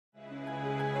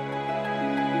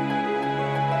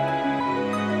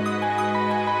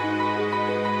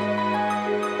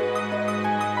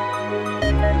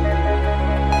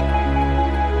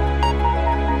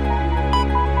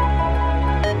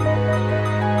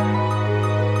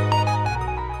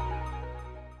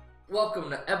welcome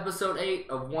to episode 8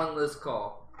 of One List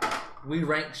Call. We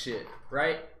rank shit,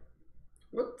 right?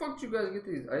 What the fuck did you guys get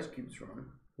these ice cubes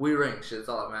from? We rank shit, that's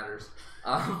all that matters.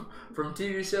 From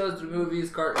TV shows to movies,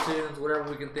 cartoons, whatever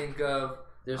we can think of.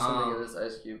 There's something in this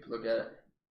ice cube. Look at it.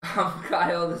 I'm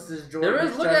Kyle, this is Jordan. There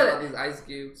is, look at it. These ice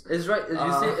cubes. It's right. You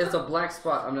see, it's a black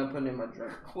spot. I'm not putting it in my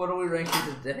drink. What are we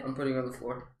ranking today? I'm putting it on the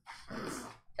floor.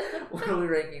 What are we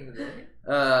ranking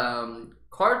today?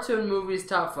 Cartoon movies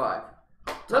top 5.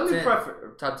 Let me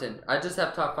prefer top 10. I just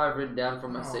have top 5 written down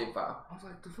from my save file. I was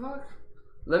like, the fuck?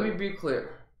 Let me be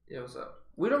clear. Yeah, what's up?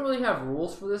 We don't really have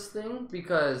rules for this thing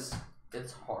because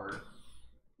It's hard.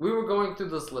 we were going through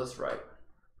this list, right?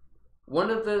 One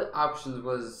of the options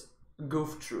was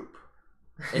Goof Troop.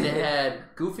 And it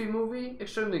had Goofy Movie,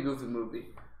 Extremely Goofy Movie.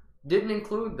 Didn't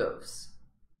include those.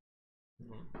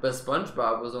 But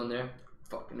SpongeBob was on there.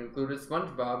 Fucking included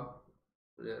SpongeBob.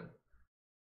 Yeah.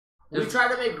 We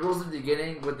tried to make rules at the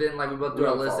beginning, but then like we both do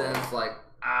our lists and it's like,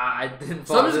 I didn't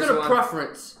follow. So I'm just gonna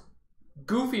preference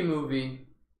Goofy Movie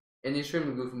and the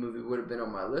Extremely Goofy Movie would have been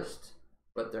on my list,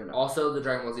 but they're not. Also, the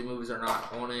Dragon Ball Z movies are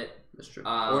not on it. That's true.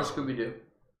 Or Scooby Doo.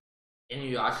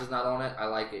 Inuyasha's not on it. I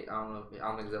like it. I don't think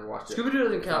I've ever watched it. Scooby Doo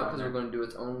doesn't count because we're going to do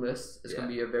its own list. It's going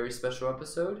to be a very special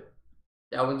episode.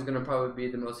 That one's going to probably be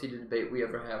the most heated debate we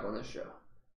ever have on this show.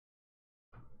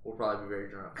 We'll probably be very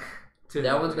drunk.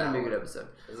 That one's going to be a good episode.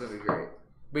 It's going to be great.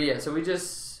 But yeah, so we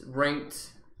just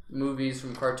ranked movies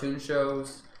from cartoon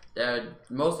shows.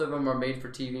 Most of them are made for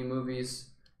TV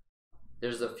movies.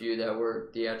 There's a few that were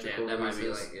theatrical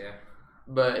releases. Might be like,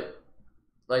 But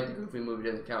like the Goofy Movie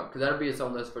doesn't count because that'll be its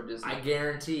own list for Disney. I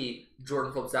guarantee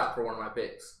Jordan flips out for one of my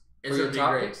picks. It's for your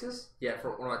top picks? Yeah,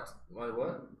 for one of my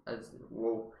what?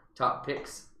 Whoa, top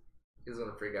picks. He's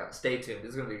gonna freak out. Stay tuned.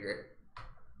 This is gonna be great.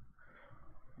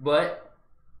 But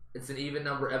it's an even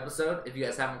number episode. If you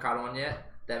guys haven't caught on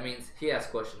yet, that means he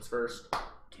asks questions first.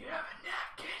 Do you have a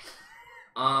napkin?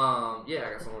 Yeah,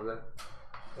 I got some over there.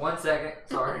 1 second.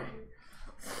 Sorry.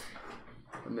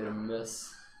 I made a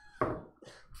mess.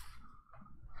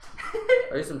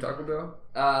 Are you some Taco Bell?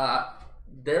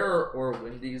 There or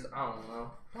Wendy's. I don't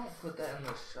know. Don't put that in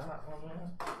the shot, my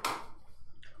man.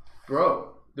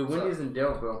 Bro, the Wendy's in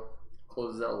Daleville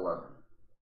closes at 11.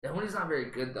 That Wendy's not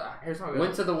very good though. Here's my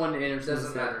Went to the one in Anderson.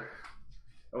 Doesn't matter.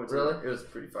 Really? It was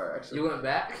pretty fire actually. You went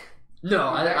back? No,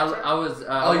 I was.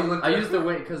 You looked. I used the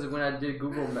Wendy's because when I did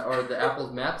Google or the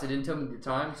Apple's Maps, it didn't tell me the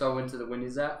time, so I went to the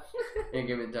Wendy's app and it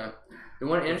gave me the time. The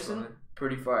one in Anderson,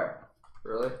 pretty fire.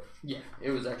 Really? Yeah, it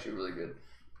was actually really good.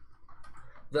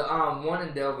 The one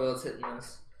in Daleville is hitting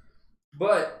us,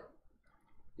 but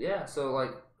yeah. So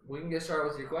like, we can get started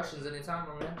with your questions anytime,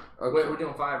 my man. Okay. Wait, we're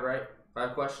doing 5, right?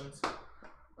 5 questions.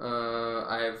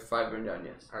 I have 5 written down.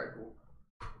 Yes. All right, cool.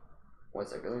 1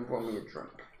 second. Let me pour me a drink.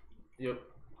 Yep.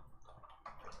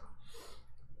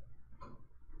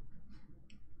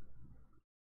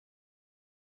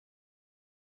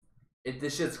 If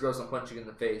this shit's gross, I'm punching you in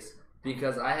the face.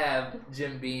 Because I have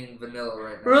Jim Beam vanilla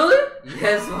right now. Really?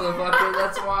 Yes, motherfucker.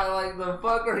 That's why, like, the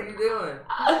fuck are you doing?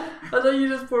 I thought you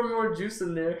just poured more juice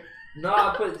in there. No,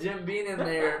 I put Jim Beam in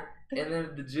there and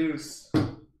then the juice.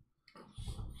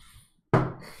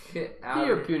 Get out.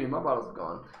 You're puny. My bottle's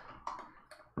gone.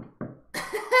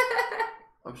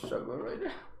 I'm struggling right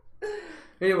now.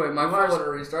 Anyway, my might first. want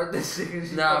to restart this shit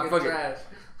because Nah, fuck trash.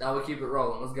 Now we'll keep it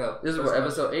rolling. Let's go. This is what,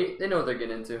 episode 8? They know what they're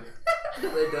getting into.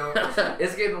 They don't.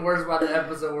 It's getting worse by the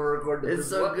episode we're recording. It's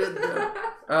so good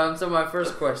though. So my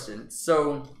first question.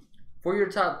 So for your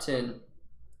top 10,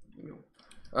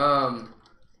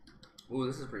 ooh,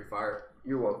 this is pretty fire.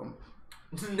 You're welcome.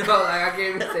 No, like I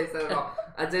can't even taste that at all.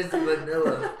 I tasted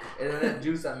vanilla, and then that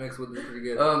juice I mixed with is pretty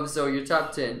good. So your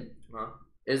top 10. Huh?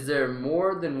 Is there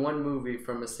more than one movie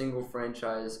from a single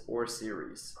franchise or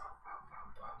series?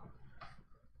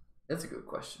 That's a good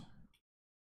question.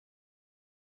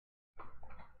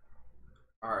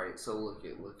 Alright, so look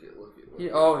it.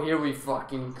 Oh, here we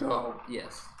fucking go.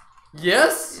 Yes.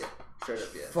 Yes? Yeah. Straight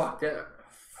up, yeah. Fuck that.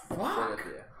 Straight up, Fuck.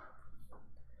 yeah.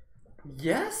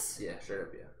 Yes? Yeah, straight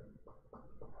up, yeah.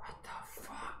 What the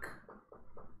fuck?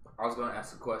 I was gonna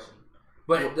ask a question.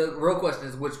 But the real question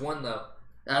is which one though?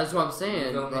 That's what I'm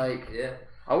saying. Like, yeah.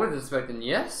 I was expecting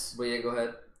yes. But yeah, go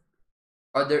ahead.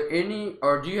 Are there any,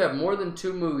 or do you have more than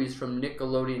 2 movies from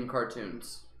Nickelodeon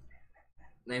cartoons?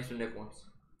 Name some Nick ones.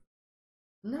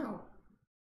 No.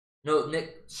 No,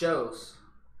 Nick shows.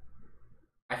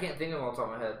 I can't think of them off the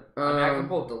top of my head. I mean, I can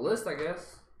pull up the list, I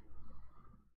guess.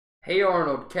 Hey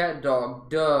Arnold, Cat Dog,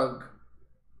 Doug,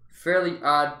 Fairly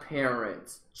Odd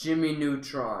Parents, Jimmy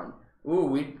Neutron.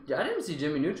 Ooh, I didn't see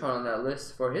Jimmy Neutron on that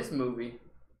list for his movie.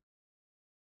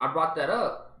 I brought that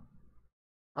up.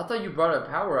 I thought you brought up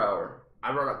Power Hour.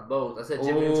 I brought up both. I said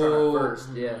Jimmy Neutron at first.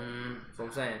 Yeah, that's what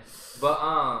I'm saying.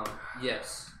 But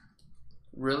yes.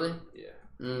 Really? Yeah.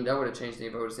 That would have changed anything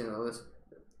if I would have seen the list.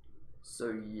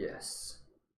 So yes.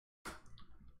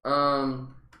 Oh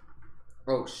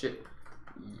shit.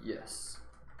 Yes.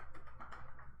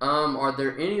 Are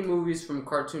there any movies from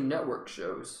Cartoon Network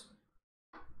shows?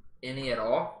 Any at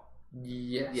all?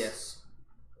 Yes. Yes.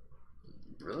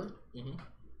 Really? Mhm.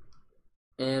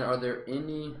 And are there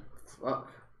any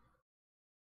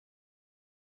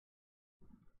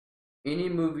any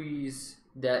movies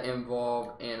that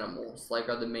involve animals? Like,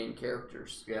 are the main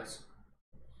characters? Yes.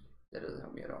 That doesn't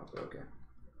help me at all, but okay.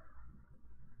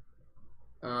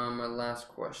 My last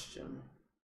question.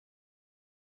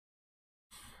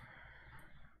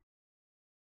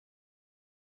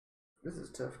 This is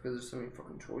tough because there's so many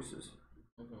fucking choices.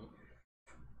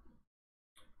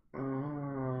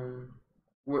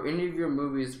 Were any of your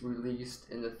movies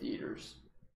released in the theaters?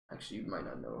 Actually, you might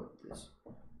not know this.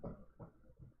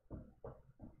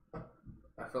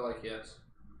 I feel like yes.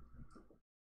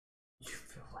 You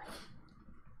feel like...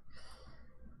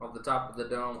 Off the top of the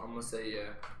dome, I'm gonna say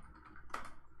yeah.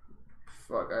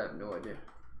 Fuck, I have no idea.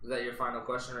 Is that your final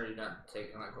question, or are you not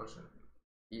taking that question?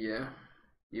 Yeah,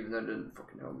 even though it didn't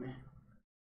fucking help me.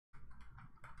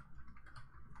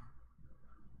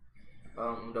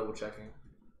 I'm double checking.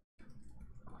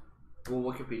 Will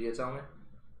Wikipedia tell me?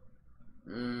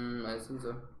 I assume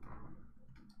so.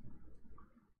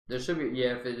 There should be,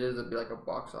 yeah, if it is, it'd be like a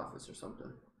box office or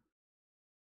something.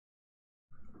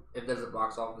 If there's a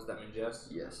box office, that means yes?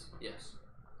 Yes. Yes.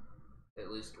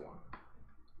 At least one.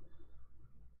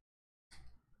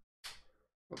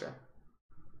 Okay.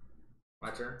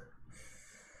 My turn?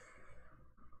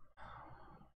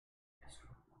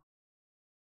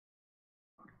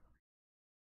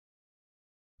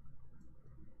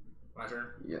 My turn?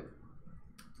 Yep.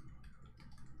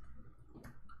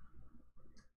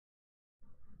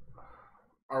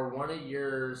 Are one of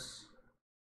yours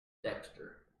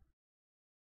Dexter?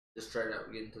 Just straight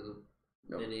up get into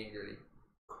the nitty and gritty.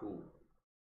 Cool.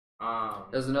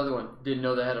 There's another one. Didn't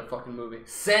know they had a fucking movie.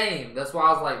 Same. That's why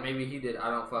I was like, maybe he did. I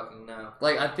don't fucking know.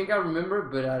 Like, I think I remember,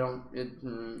 but I don't. I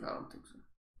don't think so.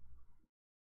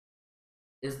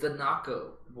 Is the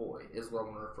Nako boy is what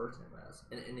I'm gonna refer to him as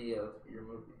in any of your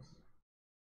movies?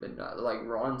 But not like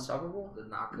Raw Unstoppable. The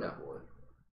Nako boy.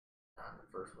 Not in the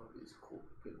first movie. He's cool.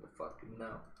 Good to fucking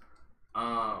know.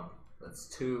 That's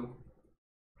two.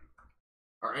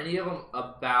 Are any of them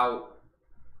about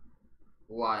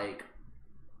like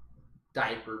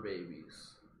diaper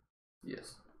babies?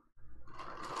 Yes.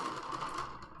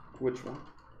 Which one?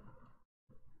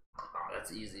 Oh,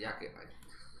 that's easy. I can.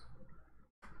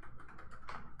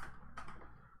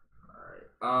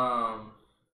 All right.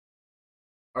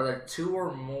 Are there two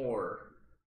or more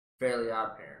Fairly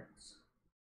Odd Parents?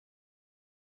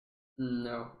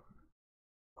 No.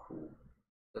 Cool.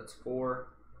 That's four.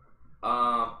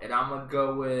 And I'm gonna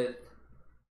go with.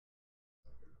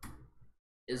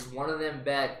 Is one of them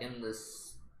back in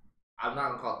this? I'm not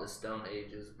gonna call it the Stone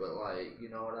Ages, but like, you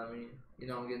know what I mean? You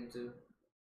know what I'm getting to?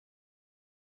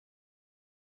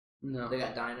 No. They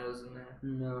got dinos in there?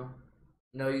 No.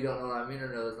 No, you don't know what I mean,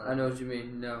 or no? It's not. I know what you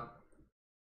mean. No.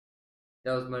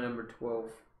 That was my number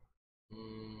 12.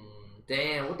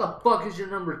 Damn, what the fuck is your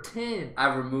number 10?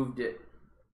 I removed it.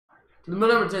 My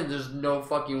number 10, there's no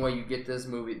fucking way you get this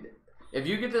movie. If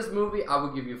you get this movie, I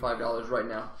would give you $5 right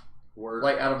now. Word.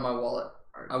 Like, out of my wallet.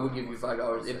 I would give you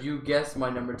 $5 if you guess my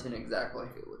number 10 exactly.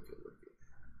 Look it.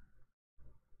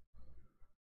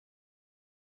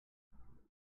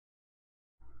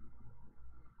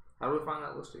 How do we find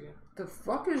that list again? The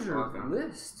fuck is your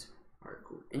list? Alright,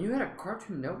 cool. And you had a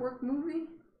Cartoon Network movie?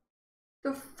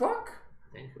 The fuck?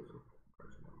 I think it was a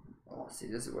Cartoon Network. Oh, see,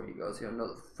 this is where he goes. He'll know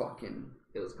the fucking...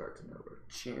 It was Cartoon Network.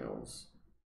 Channels.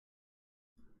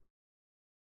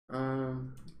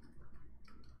 One,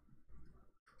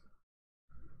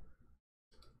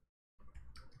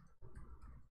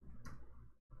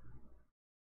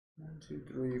 2,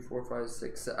 3, 4, 5,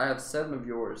 6. I have 7 of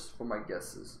yours for my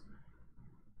guesses.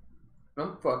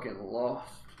 I'm fucking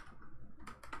lost.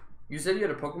 You said you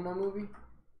had a Pokemon movie?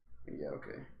 Yeah,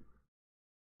 okay.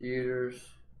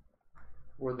 Theaters.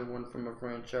 More than one from a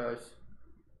franchise.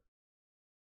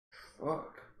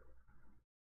 Fuck.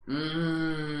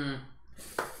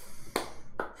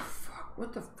 Fuck,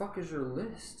 what the fuck is your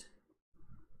list?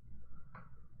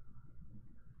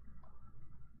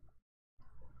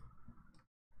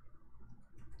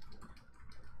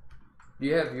 Do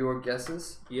you have your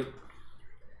guesses? Yep.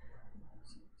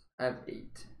 I have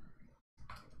 8.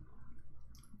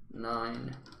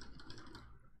 9.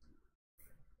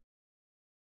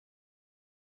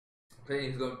 think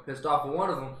he's going to be pissed off at one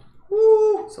of them.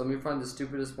 Woo! So let me find the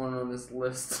stupidest one on this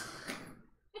list.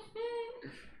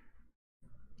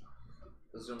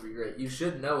 This is going to be great. You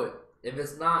should know it. If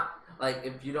it's not, like,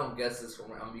 if you don't guess this from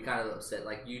me, I'm going to be kind of upset.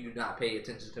 Like, you do not pay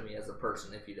attention to me as a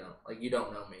person if you don't. Like, you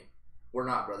don't know me. We're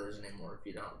not brothers anymore if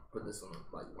you don't put this on,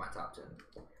 like, my top 10.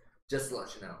 Just to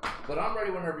let you know. But I'm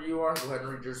ready whenever you are. Go ahead and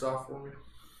read yours off for me.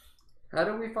 How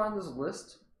do we find this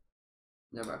list?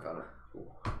 Never, I found it.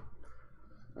 Cool.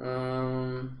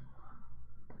 And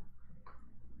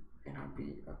I'll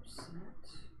be upset.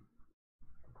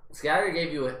 See, I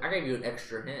gave you an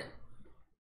extra hint.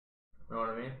 Know what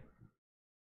I mean?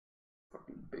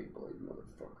 Fucking big blade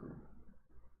motherfucker.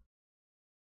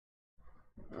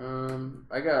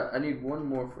 I need one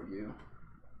more for you.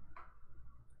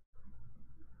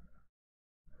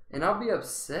 And I'll be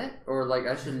upset, or like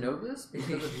I should know this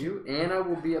because of you, and I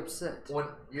will be upset. When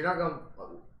you're not gonna,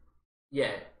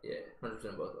 yeah,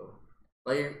 100% both of them.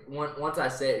 Like once I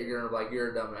say it, you're gonna be like,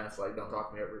 you're a dumbass. Like, don't talk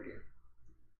to me ever again.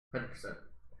 100%.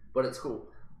 But it's cool.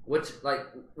 Which, like,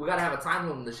 we gotta have a time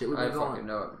limit on this shit. We've been fucking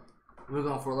know it. We're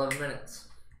going for 11 minutes.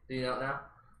 Do you know it now?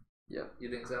 Yep. You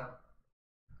think so?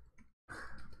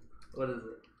 What is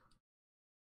it?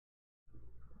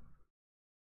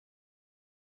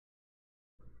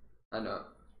 I know.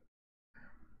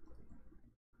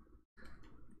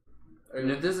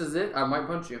 And if this is it, I might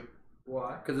punch you.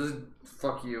 Why? Because this is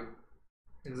fuck you.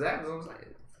 Exactly what I'm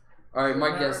saying. Alright,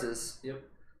 my guesses. Yep.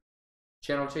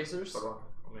 Channel Chasers? Hold on.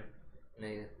 Let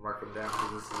me mark them down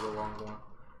because this is a long one.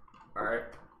 Alright.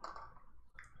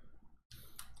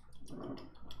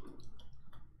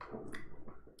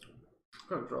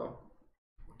 Control.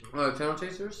 Channel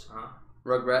Chasers? Uh-huh.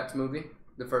 Rugrats movie.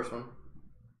 The first one.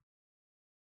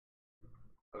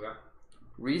 Okay.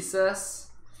 Recess.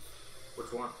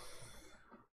 Which one?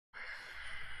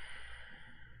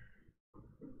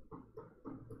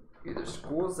 Either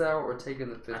school's out or taking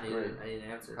the fifth grade. I need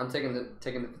an answer. I'm taking the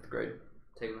 5th grade.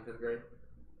 Taking the 5th grade?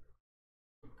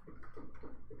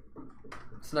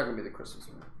 It's not gonna be the Christmas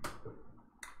one.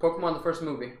 Pokemon, the first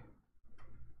movie.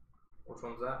 Which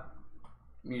one's that?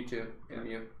 Mewtwo. Yeah.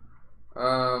 Mew.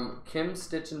 Kim,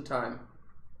 Stitch, and Time.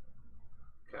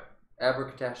 Okay.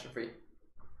 Abracatastrophe.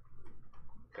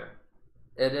 Okay.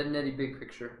 Ed, Edd n Eddy, Big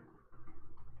Picture.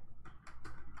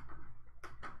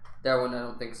 That one I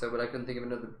don't think so, but I couldn't think of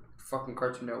another fucking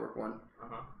Cartoon Network one.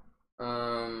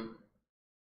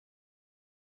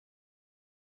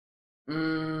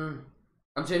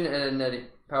 I'm changing to Ed, Edd n Eddy.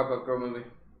 Powerpuff Girl movie.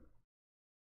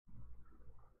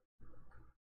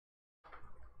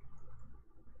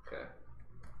 Okay.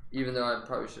 Even though I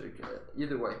probably should have get it.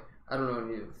 Either way, I don't know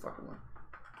any of the fucking one.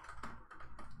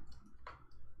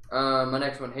 My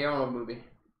next one, Hey Arnold movie.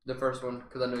 The first one,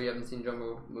 because I know you haven't seen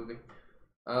Jungle movie.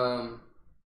 Tom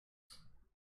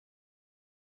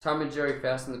and Jerry,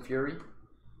 Fast and the Fury.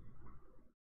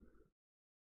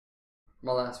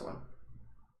 My last one.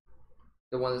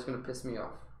 The one that's going to piss me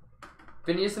off.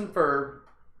 Phineas and Ferb,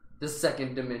 The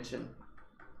Second Dimension.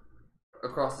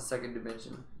 Across the Second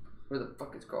Dimension. Where the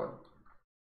fuck it's called?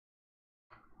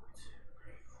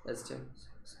 That's 10.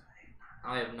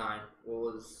 I have 9.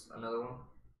 What was another one?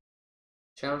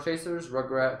 Channel Chasers,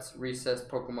 Rugrats, Recess,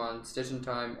 Pokemon, Stitch in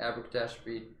Time,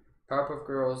 Abracatastrophe, Powerpuff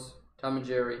Girls, Tom and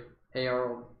Jerry, Hey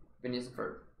Arnold, Phineas and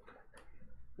Ferb.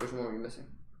 Which one were you missing?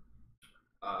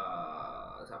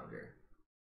 Tom and Jerry.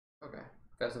 Okay.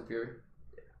 Fast and Fury.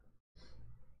 Yeah.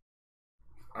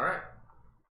 Alright.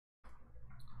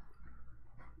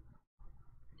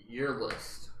 Your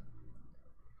list.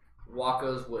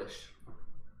 Wacko's Wish.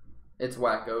 It's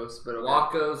Wackos, but okay.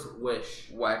 Wacko's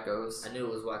Wish. Wackos. I knew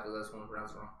it was Wacko's. That's one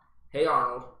pronounced wrong. Hey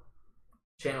Arnold.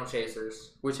 Channel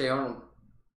Chasers. Which Hey Arnold?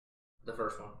 The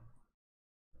first one.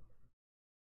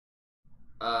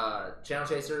 Channel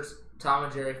Chasers. Tom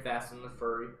and Jerry, Fast and the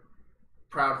Furry.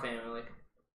 Proud Family.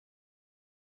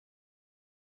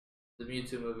 The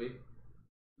Mewtwo movie.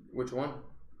 Which one?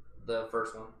 The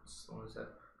first one. That's the one I said.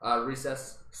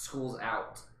 Recess. School's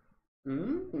Out.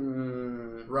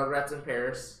 Rugrats in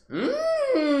Paris.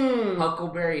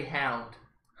 Huckleberry Hound.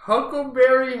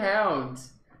 Huckleberry Hound.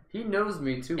 He knows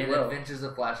me too and well. Adventures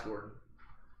of Flash Gordon.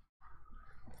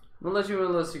 I'm gonna let you in a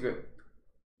little secret.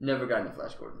 Never got into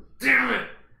Flash Gordon. Damn it!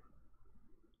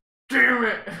 Damn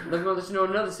it! I'm gonna let you know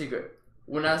another secret.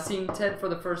 When I seen Ted for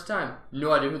the first time,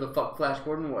 no idea who the fuck Flash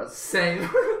Gordon was. Same.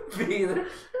 Me either.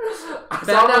 I Found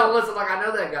saw out- the list, like, I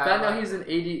know that guy. Found out he's an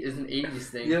 80s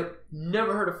thing. Yep.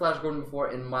 Never heard of Flash Gordon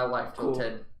before in my life till Cool.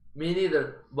 Ted. Me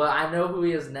neither. But I know who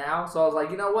he is now, so I was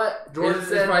like, you know what? Jordan It's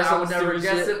said probably I would some never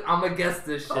stupid guess shit. it. I'm gonna guess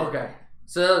this shit. Okay.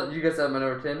 So you guess that my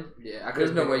number 10? Yeah, I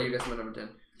There's couldn't no think way of you it. guess my number 10.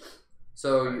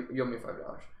 So you owe me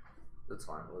 $5. That's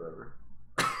fine, whatever.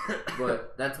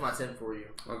 But that's my 10 for you.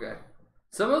 Okay.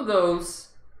 Some of those.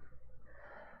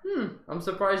 I'm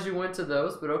surprised you went to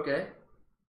those, but okay.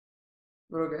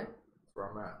 That's where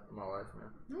I'm at in my life,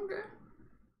 man. Okay.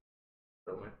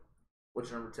 Tell me. What's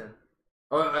your number 10?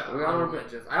 Oh, honorable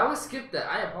mentions. I always skip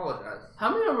that. I apologize.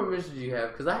 How many honorable mentions do you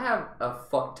have? Because I have a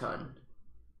fuck ton.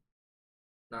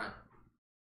 9.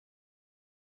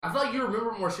 I feel like you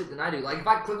remember more shit than I do. Like, if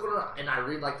I click on it and I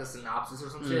read, like, the synopsis or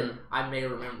some shit, I may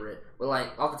remember it. But,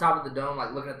 like, off the top of the dome,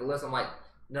 like, looking at the list, I'm like,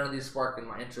 none of these sparking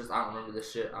my interest. I don't remember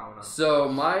this shit. I don't know. So,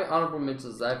 my honorable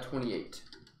mentions, I have 28.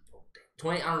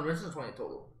 20 honorable mentions or 20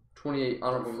 total? 28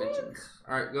 honorable mentions.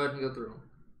 Alright, go ahead and go through them.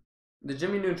 The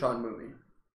Jimmy Neutron movie.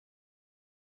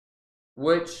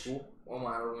 Which... Well,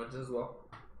 my honorable mentions as well.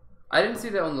 I didn't see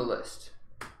that on the list.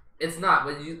 It's not,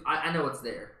 but I know it's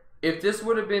there. If this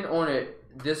would have been on it,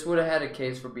 this would have had a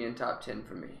case for being top 10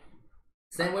 for me.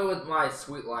 Same way with my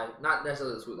Sweet Life. Not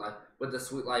necessarily the Sweet Life, but the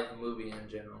Sweet Life movie in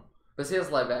general. But see,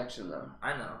 it's live action, though.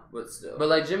 I know, but still. But,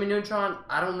 like, Jimmy Neutron,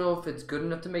 I don't know if it's good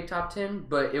enough to make top 10,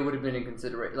 but it would have been in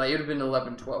consideration. Like, it would have been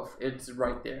 11, 12. It's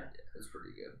right there. Yeah, it's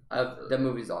pretty good. That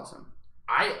movie's awesome.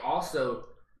 I also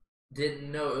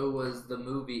didn't know it was the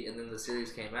movie and then the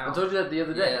series came out. I told you that the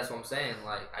other day. Yeah, that's what I'm saying.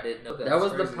 Like, I didn't know that. That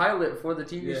was the pilot for the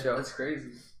TV show. That's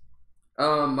crazy.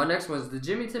 My next one is the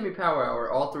Jimmy Timmy Power Hour,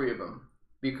 all 3 of them.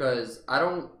 Because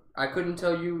I couldn't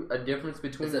tell you a difference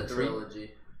between the 3.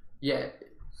 Trilogy. Yeah.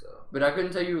 So. But I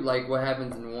couldn't tell you, like, what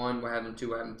happens in 1, what happens in 2,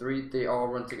 what happens in 3. They all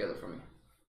run together for me.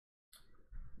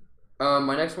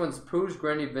 My next one's Pooh's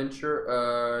Grand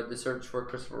Adventure, The Search for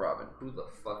Christopher Robin. Who the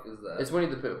fuck is that? It's Winnie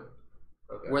the Pooh.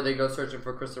 Okay. Where they go searching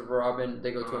for Christopher Robin.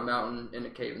 They go to a mountain in a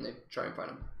cave and they try and find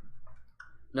him.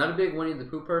 Not a big Winnie the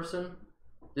Pooh person.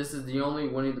 This is the only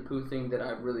Winnie the Pooh thing that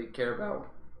I really care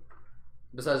about.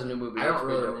 Besides the new movie. I don't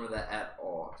really remember that at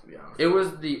all, to be honest. It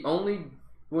was the only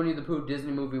Winnie the Pooh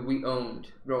Disney movie we owned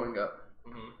growing up.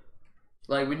 Mm-hmm.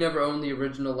 Like, we never owned the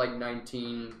original, like,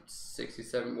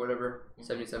 1967, whatever,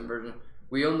 77 version.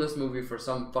 We owned this movie for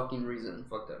some fucking reason.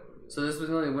 Fuck that movie. So this was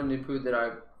the only Winnie the Pooh that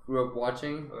I grew up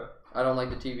watching. Okay. I don't like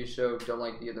the TV show, don't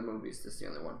like the other movies. This is the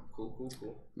only one.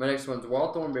 Cool. My next one's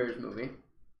Wild Thornberrys movie.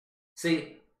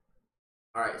 See,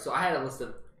 alright, so I had a list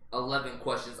of 11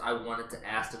 questions I wanted to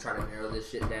ask to try to narrow this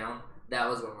shit down. That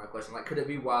was one of my questions. Like, could it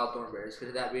be Wild Thornberrys?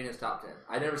 Could that be in his top 10?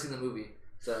 I'd never seen the movie,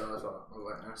 so that's what I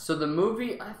was like, So the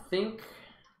movie, I think...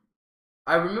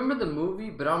 I remember the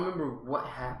movie, but I don't remember what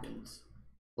happens.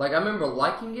 Like, I remember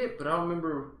liking it, but I don't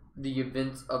remember the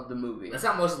events of the movie. That's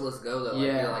how most of us go, though. Like,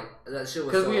 yeah. Like, that shit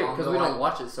was so long Because we don't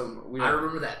watch it so much. I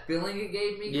remember that feeling it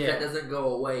gave me, because that doesn't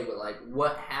go away, but, like,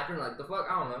 what happened? Like, the fuck?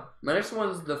 I don't know. My next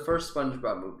one's the first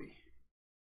SpongeBob movie.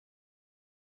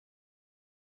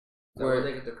 Where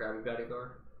they get the Krabby Patty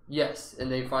card? Yes,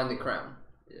 and they find the crown.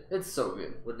 Yeah. It's so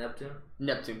good. With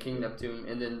Neptune? King Neptune,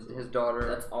 and then his daughter.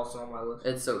 That's also on my list.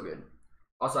 It's so good.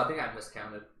 Also, I think I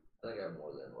miscounted. I think I have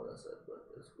more than what I said, but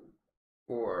it's cool.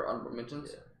 For honorable mentions?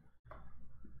 Yeah.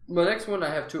 My next one I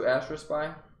have 2 asterisks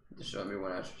by. Just show me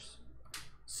 1 asterisk.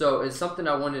 So it's something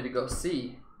I wanted to go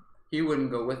see. He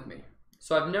wouldn't go with me.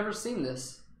 So I've never seen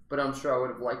this, but I'm sure I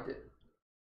would have liked it.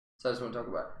 So I just want to talk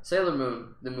about it. Sailor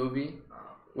Moon, the movie.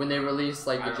 When they released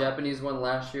like the Japanese one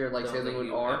last year, like Sailor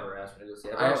Moon R.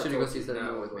 I asked you to go see Sailor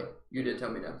Moon with me. You did tell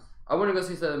me no. I want to go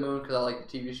see Sailor Moon because I like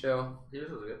the TV show. TV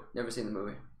show was good. Never seen the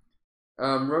movie.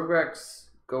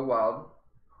 Rugrats Go Wild.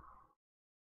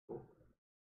 Cool.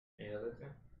 Any other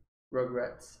thing?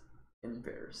 Rugrats in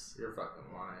Paris. You're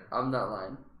fucking lying. I'm not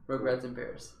lying. Rugrats in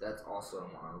Paris. That's also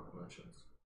in my honorable mentions.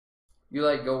 You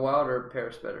like Go Wild or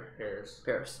Paris better? Paris.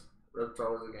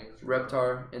 Reptar was a gangster.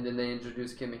 Reptar, and then they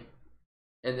introduced Kimmy.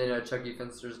 And then Chucky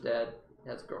Finster's dad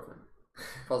has a girlfriend.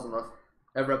 Falls in love.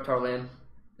 At Reptar Land.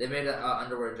 They made an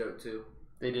underwear joke too.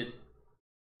 They did.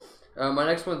 My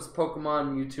next one's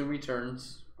Pokemon Mewtwo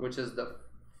Returns, which is the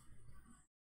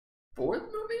 4th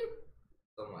movie?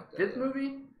 Something like that. 5th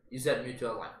movie? You said Mewtwo, I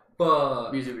was like,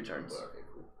 fuck. Mewtwo Returns. Okay,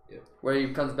 cool. Yep. Where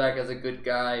he comes back as a good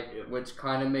guy, which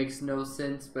kind of makes no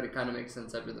sense, but it kind of makes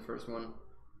sense after the first one.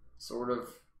 Sort of.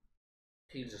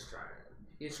 He's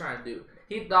trying to do.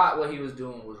 He thought what he was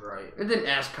doing was right. And then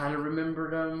Ash kind of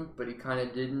remembered him, but he kind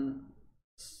of didn't.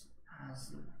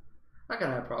 I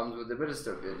kind of have problems with it, but it's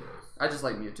still good. I just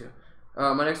like Mewtwo.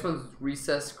 My next one's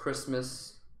Recess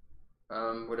Christmas,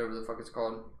 whatever the fuck it's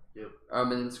called. Yep.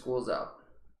 And then School's Out.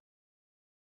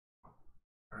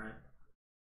 Alright.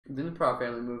 Then the Proud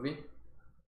Family movie.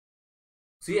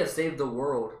 So yeah, Save the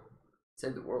World.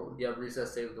 Save the World. You have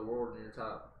Recess Save the World in your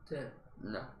top 10.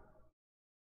 No.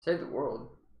 Save the World.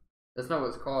 That's not what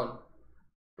it's called.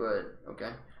 But,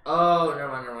 okay. Oh, never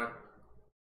mind.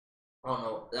 Oh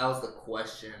no, that was the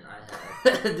question I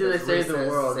had. Do they save the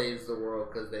world? Saves the world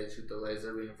because they shoot the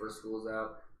laser beam for school's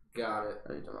out. Got it.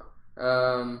 What are you talking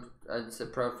about? I'd say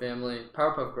Proud Family,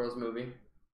 Powerpuff Girls movie.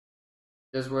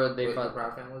 This is where they Wait, find the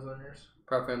Proud Family was on yours?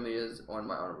 Proud Family is on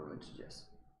my honorable mentions. Yes,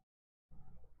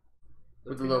 The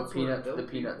with the little Peanuts peanuts, were the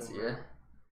peanuts. dope.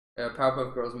 Yeah,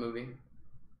 Powerpuff Girls movie.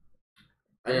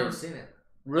 I've never seen it.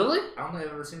 Really? I don't think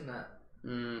I've ever seen that.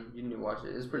 You need to watch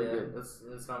it. It's pretty good.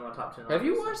 It's not my top 10. Have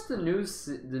you watched the new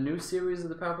series of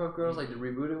the Powerpuff Girls, like the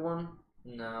rebooted one?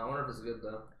 No, I wonder if it's good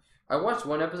though. I watched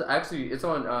one episode. Actually, it's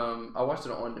on. I watched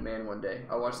it on demand one day.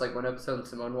 I watched like one episode, and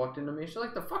Simone walked into me. She's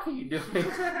like, "The fuck are you doing?"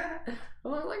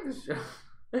 Well, I like this show.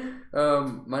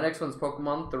 My next one's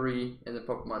Pokemon 3 and then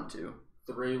Pokemon 2.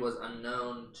 3 was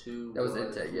unknown. 2 That was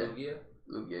Entei, yeah. Lugia.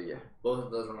 Lugia, yeah. Both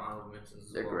of those are my honorable mentions.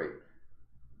 As They're well. great.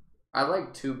 I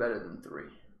like 2 better than 3.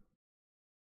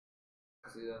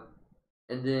 See that?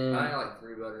 And then I think I like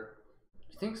 3 better.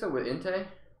 You think so with Entei?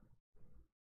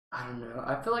 I don't know.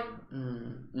 I feel like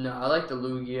no. I like the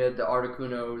Lugia, the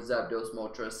Articuno, Zapdos,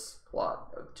 Moltres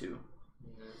plot of 2.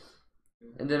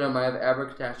 Mm-hmm. And then I have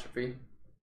Abracatastrophe.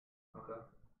 Okay.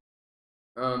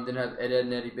 Then I have Ed, Edd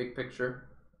n Eddy Big Picture,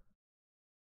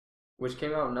 which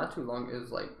came out not too long. It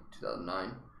was like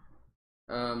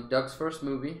 2009. Doug's first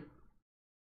movie.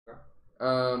 Okay.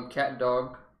 Cat and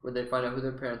Dog, where they find out who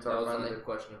their parents That are. was Finally, another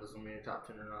question if it's gonna be in your top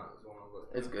 10 or not. Is one of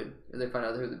the, it's good. They find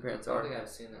out who their parents I don't are. think I've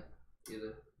seen it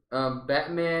either.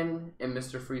 Batman and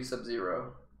Mr. Free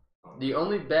Sub-Zero. Oh. The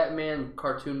only Batman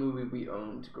cartoon movie we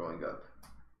owned growing up.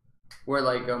 Where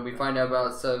like we find out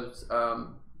about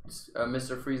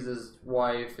Mr. Freeze's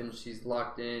wife and she's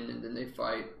locked in and then they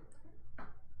fight.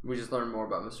 We just learn more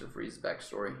about Mr. Freeze's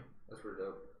backstory. That's pretty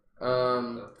dope.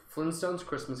 Flintstones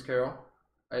Christmas Carol.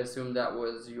 I assume that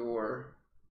was your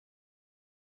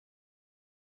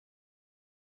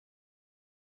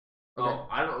Okay. Oh,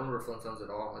 I don't remember Flintstones at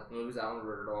all. Like, the movies, I don't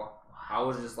remember it at all. I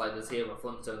was just like, does he have a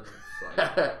Flintstones,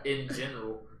 like, in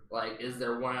general? Like, is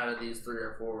there one out of these 3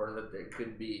 or 4 that there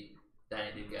could be that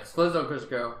I need to guess? Flintstone Christmas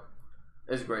Carol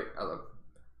is great. I love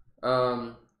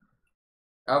it.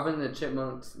 Alvin and the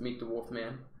Chipmunks Meet the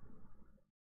Wolfman.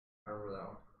 I remember that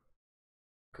one.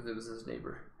 Because it was his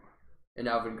neighbor. And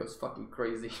Alvin goes fucking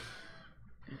crazy.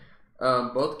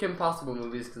 Both Kim Possible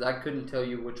movies, because I couldn't tell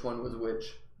you which one was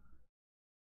which.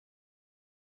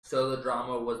 So the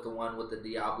drama was the one with the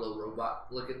Diablo robot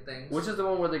looking things? Which is the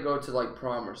one where they go to like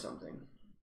prom or something?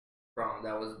 Prom,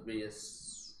 that was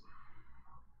BS.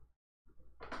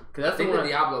 Cause that's I think the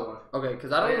Diablo one. Okay,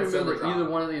 because I don't remember either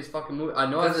one of these fucking movies. I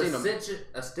know I've seen them.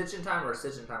 A Stitch in Time or a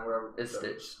Stitch in Time, whatever. It's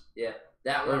Stitch. Yeah.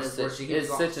 That one is where she goes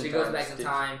back in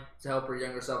time to help her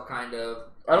younger self, kind of.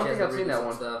 I don't think I've seen that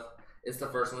one. Stuff. It's the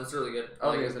first one. It's really good.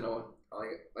 I think it's the one. I like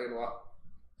it a lot.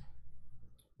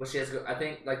 But she has, I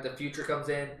think, like the future comes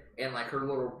in, and like her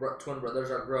little twin brothers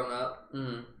are grown up,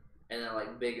 and they're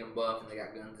like big and buff, and they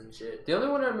got guns and shit. The only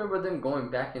one I remember them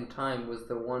going back in time was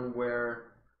the one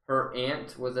where her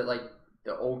aunt was at like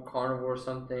the old carnival or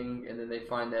something, and then they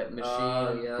find that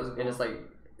machine. Yeah, and it's like,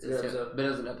 but it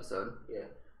was an episode. Yeah.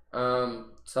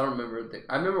 So I don't remember.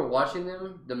 I remember watching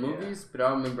them, the movies, but I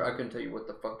don't remember. I couldn't tell you what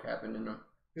the fuck happened in them.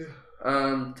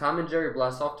 Yeah. Tom and Jerry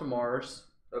Blast Off to Mars.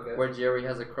 Okay. Where Jerry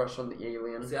has a crush on the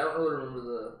alien. See, I don't really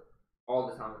remember all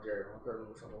the Tom and Jerry ones. I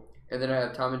remember some of them. And then I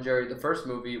have Tom and Jerry, the first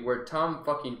movie, where Tom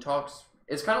fucking talks.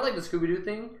 It's kind of like the Scooby-Doo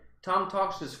thing. Tom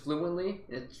talks just fluently.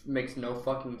 It makes no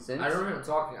fucking sense. I remember him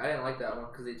talking. I didn't like that one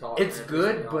because he talked. It's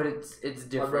good, but it's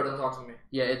different. My brother doesn't talk to me.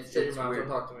 Yeah, it's Shut your mouth, weird.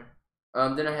 don't talk to me.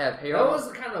 Then I have Hey That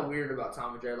was kind of weird about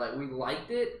Tom and Jerry. Like, we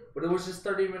liked it, but it was just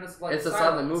 30 minutes like it's a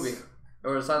silent movie.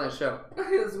 Or a silent show.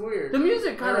 It's weird. The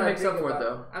music kind of makes up for it,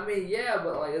 though. I mean, yeah,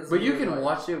 but like, it's. But you weird, can like,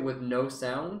 watch it with no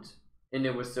sound, and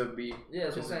it would still be. Yeah,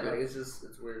 that's what I'm saying. Like,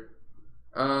 it's weird.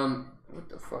 What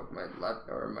the fuck?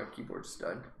 My keyboard's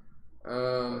done.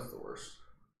 That's the worst.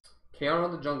 Keanu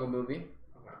the Jungle Movie.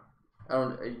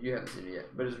 Okay. You haven't seen it yet,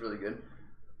 but it's really good.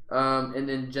 And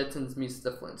then Jetsons meets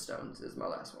the Flintstones is my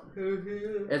last one.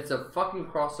 It's a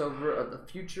fucking crossover of the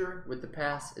future with the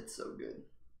past. It's so good.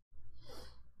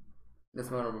 That's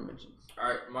my honorable mentions.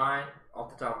 Alright, mine,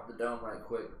 off the top of the dome right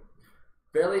quick.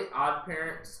 Fairly Odd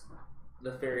Parents,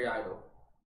 The Fairy Idol.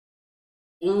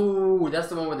 Ooh, that's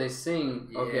the one where they sing.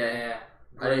 Yeah, okay.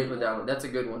 I didn't put that one. That's a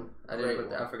good one. I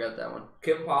forgot that one.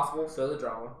 Kim Possible, So the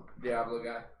Drama, Diablo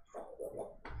guy.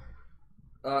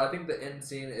 I think the end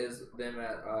scene is them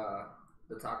at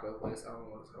the taco place. I don't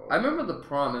know what it's called. I remember the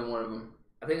prom in one of them.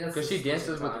 I think that's because she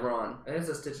dances with Ron. I think it's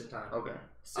a Stitch in Time. Okay.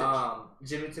 Stitch.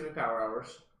 Jimmy Timmy Power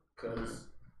Hours. Because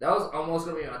that was almost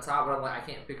gonna be on top, but I'm like, I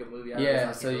can't pick a movie.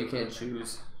 Yeah, so you can't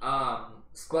choose.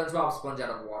 SpongeBob Sponge Out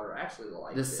of Water. I actually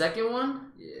liked it. The second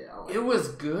one? Yeah, I liked it was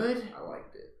good. I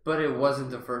liked it. But it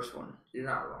wasn't the first one. You're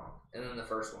not wrong. And then the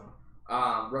first one.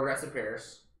 Rugrats in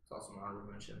Paris. It's also my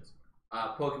honorable mentions.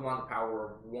 Pokemon The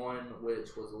Power of One,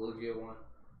 which was the Lugia one.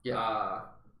 Yeah.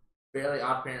 Fairly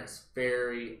Odd Parents,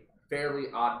 Fairly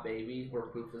Odd Baby, where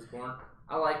Poof was born.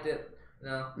 I liked it.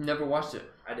 No. Never watched it.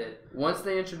 I did. Once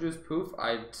they introduced Poof,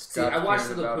 I stopped. See, I watched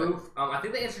the about Poof. I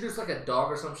think they introduced like a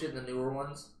dog or some shit in the newer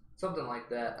ones. Something like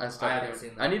that. I haven't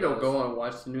seen that. I need to go and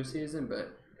watch the new season,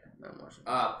 but I'm watching.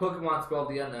 Pokemon Spell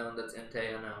the Unknown. That's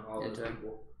Entei Unknown. All those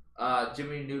people.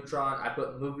 Jimmy Neutron. I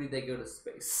put movie They Go to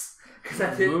Space. Because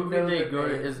I didn't know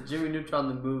is Jimmy Neutron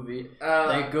the movie?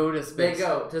 They go to space. They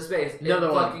go to space.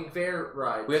 Another one. Fucking fair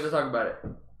ride. We have to talk about it.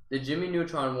 The Jimmy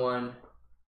Neutron one,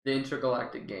 the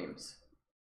Intergalactic Games.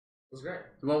 It was great.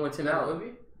 The one with Tim Allen.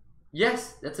 Movie?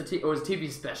 Yes, it was a TV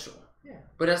special. Yeah.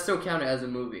 But that still counted as a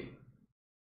movie.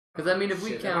 Because I mean, if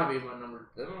we count, that might be my number.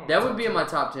 That would be in my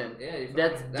top 10. Yeah,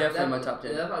 that's definitely my top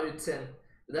 10. Yeah, that might be 10.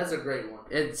 That's a great one.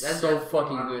 That's so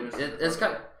fucking good. It's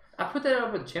kind of, I put that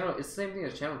up with Channel. It's the same thing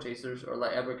as Channel Chasers or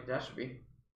like Epic Catastrophe.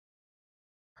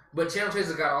 But Channel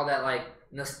Chasers got all that like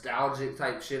nostalgic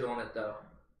type shit on it though.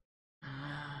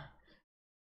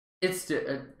 It's still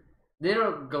the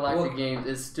Intergalactic Games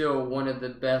is still one of the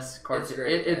best cartoons.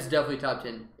 It's definitely top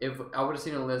 10. If I would have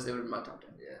seen a list, it would be my top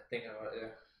 10. Yeah, thinking about it.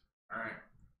 Yeah. All right.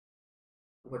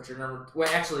 What's your number?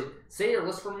 Wait, actually, say your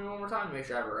list for me one more time to make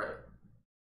sure I have it right.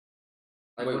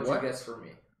 Like, wait, what'd what? you guess for me?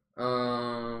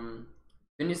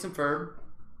 Phineas and Ferb.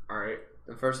 Alright.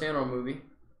 The first Animal movie.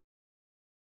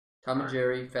 Tom and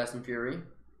Jerry, Fast and Fury,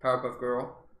 Powerpuff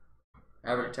Girl,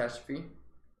 Epic Catastrophe.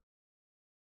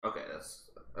 Okay, that's...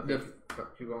 Okay,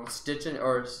 keep going. Stitch in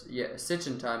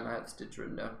Time. I had Stitch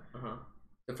written down. Uh-huh.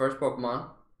 The first Pokemon.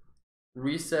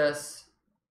 Recess.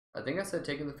 I think I said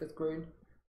taking the 5th grade.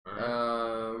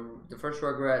 The first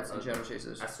Rugrats and Channel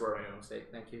Chasers. I swear I made a mistake.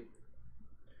 Thank you.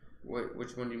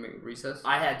 Which one do you make? Recess?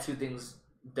 I had two things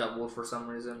doubled for some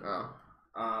reason. Oh.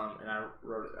 And I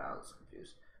wrote it out. I was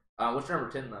confused. What's your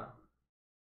number 10 though?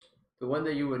 The one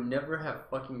that you would never have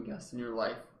fucking guessed in your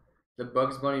life. The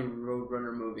Bugs Bunny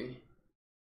Roadrunner movie.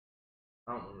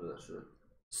 I don't remember that shit.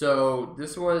 So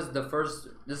this was the first.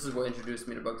 This is what introduced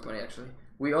me to Bugs Bunny. Actually,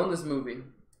 we own this movie,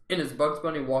 and it's Bugs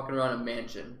Bunny walking around a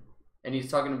mansion, and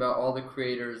he's talking about all the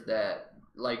creators that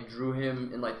like drew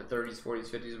him in like the 30s, 40s,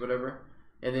 50s, whatever.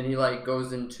 And then he like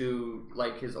goes into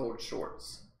like his old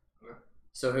shorts. Okay.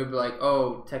 So he'll be like,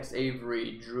 "Oh, Tex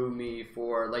Avery drew me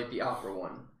for like the opera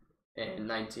one in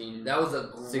 19." That was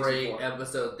a great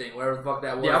episode thing. Whatever the fuck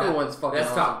that was. The opera one's fucking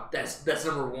awesome. top. That's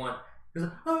number 1. He's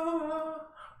like, ah.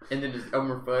 And then there's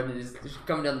Elmer Fudd, and he's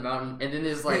coming down the mountain, and then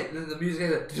there's like the music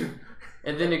is like,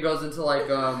 and then it goes into like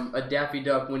a Daffy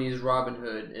Duck when he's Robin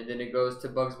Hood, and then it goes to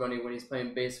Bugs Bunny when he's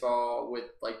playing baseball with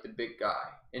like the big guy,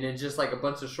 and it's just like a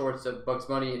bunch of shorts of Bugs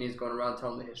Bunny, and he's going around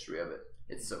telling the history of it.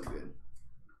 It's so good.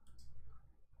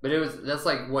 But that's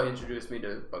like what introduced me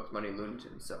to Bugs Bunny and Looney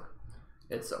Tunes, so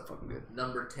it's so fucking good.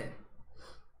 Number 10.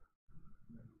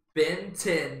 Ben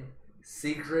 10,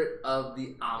 Secret of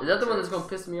the Omnitrix. Is that the one that's gonna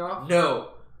piss me off?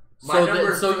 No.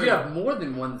 So you have more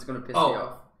than one that's gonna piss me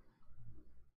off.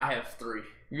 I have 3.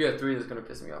 You have 3 that's gonna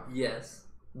piss me off. Yes.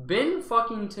 Ben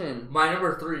fucking 10. My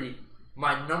number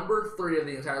 3 of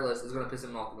the entire list is gonna piss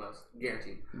him off the most,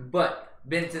 guaranteed. But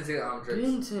Ben 10, Secret of the Omnitrix.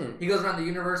 Ben 10. He goes around the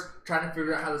universe trying to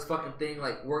figure out how this fucking thing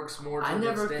like works more. I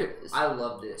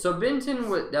loved it. So Ben 10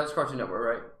 that was Cartoon Network,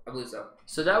 right? I believe so.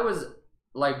 So that was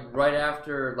like right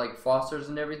after like Foster's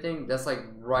and everything. That's like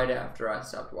right after I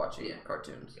stopped watching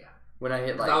cartoons. Yeah. When I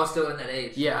hit like I was still in that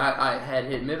age. Yeah, I had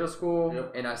hit middle school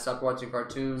and I stopped watching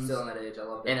cartoons. Still in that age, I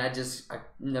loved it. And I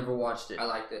never watched it. I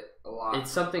liked it a lot.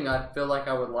 It's something I feel like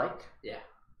I would like. Yeah.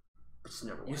 Just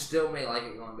never watched. You still may like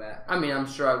it going back. I mean, I'm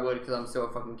sure I would because I'm still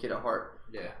a fucking kid at heart.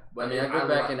 Yeah. But I mean, I go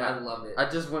back and I loved it. I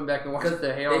just went back and watched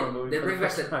the Hey Arnold movie. They bring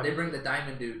the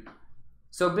Diamond Dude.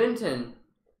 So Ben 10.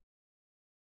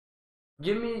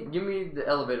 Give me the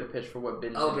elevator pitch for what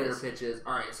Ben 10 elevator pitch is.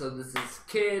 Alright, so this is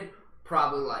kid,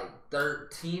 probably like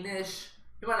 13-ish.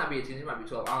 He might not be 18, he might be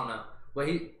 12, I don't know. But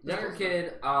younger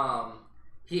kid,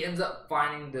 he ends up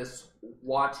finding this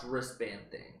watch wristband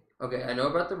thing. Okay, I know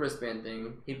about the wristband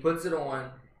thing. He puts it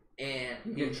on and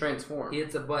he can transform. He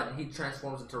hits a button, he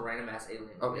transforms into random ass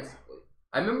aliens, basically.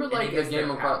 I remember like the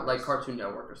game of like Cartoon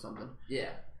Network or something. Yeah.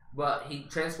 But he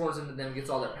transforms into them,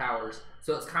 gets all their powers.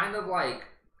 So it's kind of like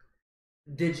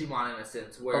Digimon in a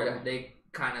sense, where they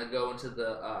kind of go into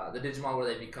the Digimon where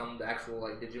they become the actual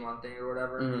like Digimon thing or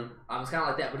whatever. Mm-hmm. It's kind of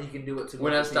like that, but he can do it to.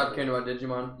 When I stopped caring about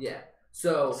Digimon, yeah.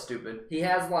 So stupid. He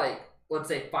has like let's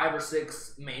say 5 or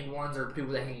 6 main ones or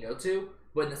people that he can go to.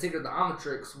 But in the Secret of the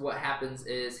Omnitrix, what happens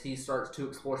is he starts to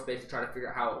explore space to try to figure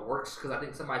out how it works because I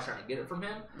think somebody's trying to get it from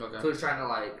him. Okay. So he's trying to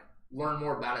like learn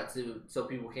more about it too, so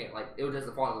people can't like it would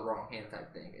just fall into the wrong hand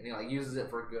type thing, and he like uses it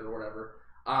for good or whatever.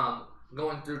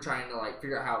 Going through trying to like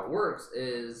figure out how it works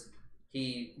is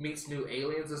he meets new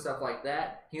aliens and stuff like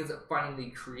that. He ends up finding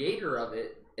the creator of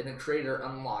it. And the creator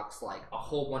unlocks like a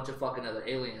whole bunch of fucking other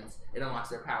aliens. It unlocks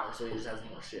their power, so he just has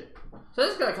more shit. So I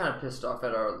just got kind of pissed off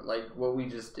at our like what we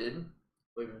just did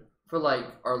for like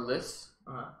our lists.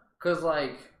 Cause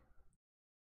like,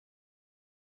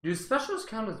 do specials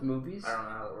count as movies? I don't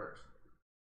know how that works.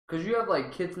 Cause you have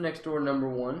like Kids Next Door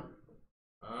 #1.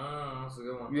 Oh, that's a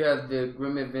good one. You have the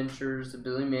Grim Adventures of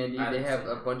Billy and Mandy. They have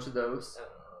a bunch of those.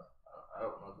 I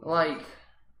don't know. Like,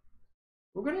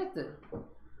 we're gonna have to.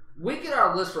 We get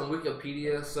our list from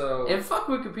Wikipedia, so... And fuck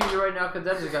Wikipedia right now, because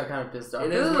that just got kind of pissed off.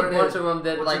 There's a bunch of them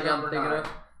that What's like I'm thinking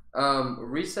of.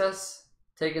 Recess,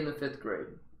 taking the 5th grade.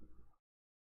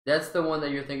 That's the one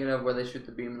that you're thinking of where they shoot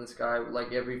the beam in the sky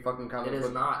like every fucking comic book. It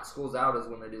is not. School's Out is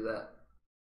when they do that.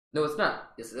 No, it's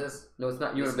not. Yes, it is. No, it's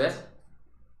not. You want to bet?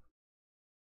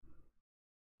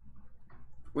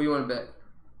 What do you want to bet?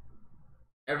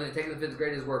 Everything taking the 5th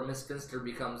grade is where Miss Finster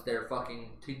becomes their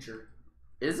fucking teacher.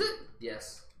 Is it?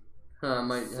 Yes. Huh, I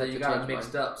might so you got it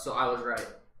mixed up, so I was right.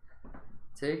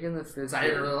 Taking the 5th grade. I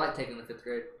didn't really like taking the 5th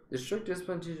grade. The strict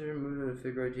discipline teacher moved to the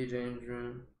 5th grade teacher in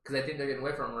room. Because they think they're getting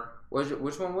away from her.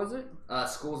 Which one was it?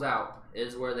 School's Out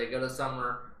is where they go to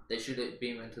summer, they shoot a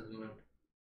beam into the moon.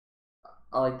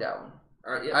 I like that one.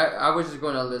 Alright, yeah. I was just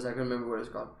going on the list, I couldn't remember what it's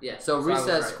called. Yeah. So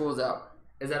Recess, School's Out.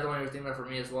 Is that the one you were thinking of for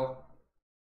me as well?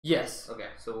 Yes. Okay,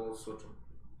 so we'll switch them.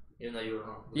 Even though you were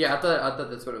wrong. Yeah, I thought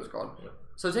that's what it was called. Yep.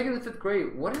 So taking the 5th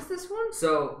grade, what is this one?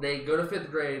 So they go to 5th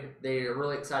grade. They're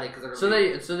really excited because they're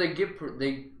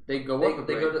they go up a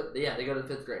grade. They go to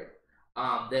 5th grade.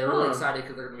 They're really excited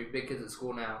because they're gonna be big kids at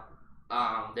school now.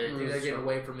 They're getting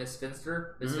away from Miss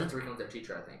Finster. Miss Finster becomes their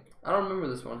teacher, I think. I don't remember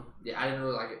this one. Yeah, I didn't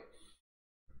really like it.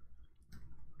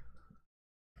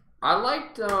 I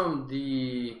liked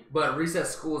But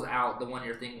Recess School's Out. The one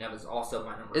you're thinking of is also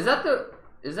my number. Is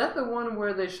that the one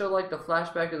where they show like the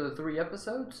flashback of the 3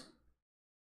 episodes?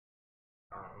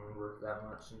 I don't remember that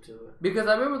much into it. Because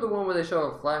I remember the one where they show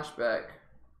a flashback.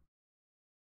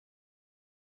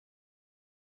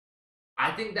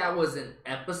 I think that was an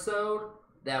episode.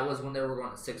 That was when they were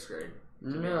going to 6th grade.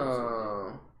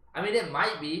 No. I mean, it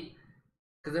might be.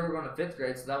 Because they were going to 5th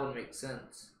grade, so that would make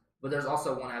sense. But there's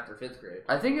also one after 5th grade.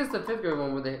 I think it's the 5th grade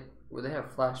one where they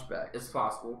have flashbacks. It's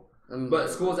possible. But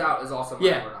School's Out is also my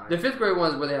number 9. The 5th grade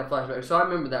one is where they have flashbacks. So I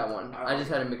remember that one. I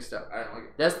just had it mixed up. I don't like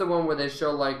it. That's the one where they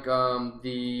show like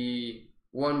the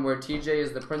one where TJ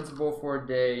is the principal for a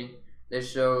day. They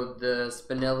show the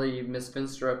Spinelli Miss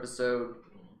Finster episode,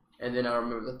 and then I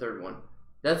remember the 3rd one.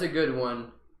 That's a good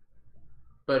one,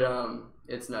 but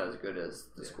it's not as good as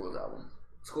the School's Out one.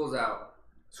 School's Out.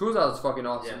 School's Out is fucking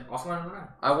awesome. Yeah, also my number 9.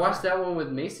 I watched that one with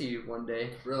Macy one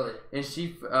day. Really?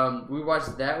 And we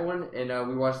watched that one, and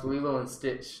we watched Lilo and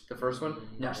Stitch, the first one.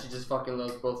 Now she just fucking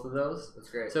loves both of those. That's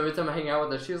great. So every time I hang out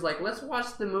with her, she was like, "Let's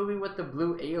watch the movie with the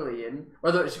blue alien,"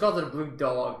 she calls it a blue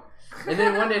dog. And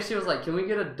then one day she was like, "Can we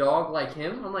get a dog like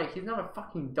him?" I'm like, "He's not a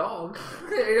fucking dog."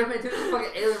 You're gonna make this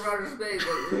fucking alien from outer space.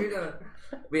 Like, what are you doing?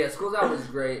 But yeah, School's Out was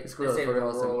great. School's Out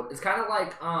was awesome. World. It's kind of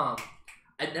like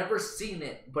I'd never seen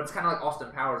it, but it's kind of like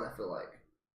Austin Powers. I feel like.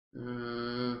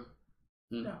 No.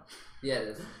 Yeah, it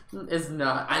is. It's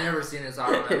not. I never seen it, so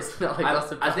I don't know. It's not like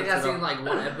Austin Powers. I think I've seen like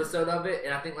one episode of it,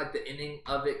 and I think like the ending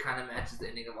of it kind of matches the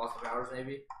ending of Austin Powers.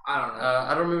 Maybe I don't know.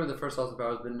 I don't remember the first Austin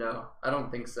Powers, but no, I don't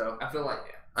think so. I feel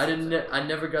like I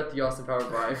never got the Austin Powers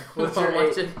vibe. What's your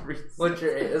 8? What's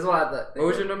your 8? That's what I thought. What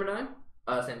was your number 9?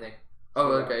 Same thing.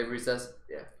 Oh, okay, Recess.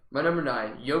 Yeah. My number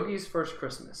 9, Yogi's First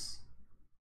Christmas.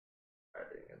 I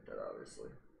didn't get that,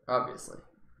 Obviously.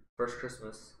 First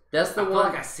Christmas. That's the I one. feel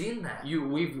like I've seen that.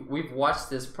 We've watched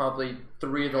this probably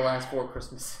 3 of the last 4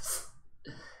 Christmases.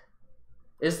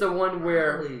 It's the one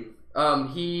where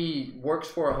he works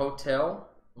for a hotel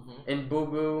in Boo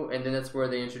Boo, and then that's where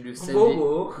they introduce Cindy.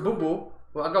 Boo Boo.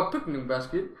 Well, I got a picnic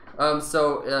basket.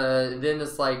 Then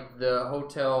it's like the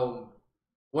hotel.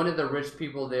 One of the rich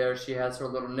people there, she has her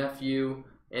little nephew,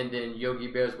 and then Yogi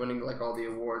Bear's winning like all the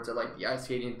awards at like the ice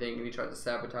skating thing, and he tries to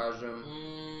sabotage him.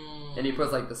 And he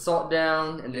puts like the salt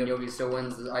down, and then Yogi still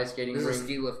wins the ice skating ring. This is the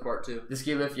ski lift part too. The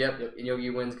ski lift, yep. And Yogi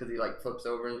wins because he like flips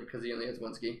over because he only has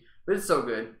 1 ski. But it's so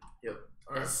good. Yep.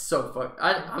 It's so fun.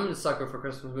 I'm a sucker for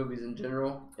Christmas movies in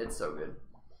general. It's so good.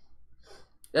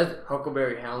 That's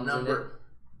Huckleberry Hound's in it.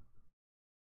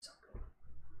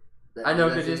 I know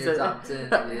because you said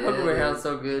Huckleberry Hound's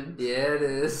so good. Yeah, it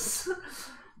is.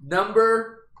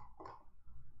 Number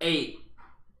 8.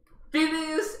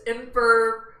 Phineas and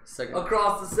Ferb Second.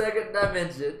 across the second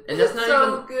dimension. And that's not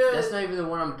so even good. That's not even the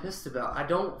one I'm pissed about. I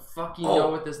don't fucking know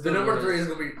what this. The number 3 is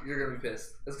gonna be. You're gonna be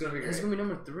pissed. It's gonna be great. It's gonna be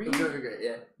number 3. It's gonna be great.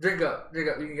 Yeah. Drink up. You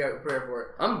can go prepare for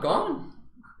it. I'm gone.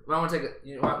 I want to take it.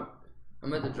 You know what? I'm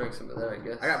going to drink some of that, I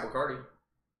guess. I got Bacardi.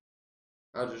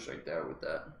 I'll just drink that with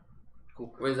that.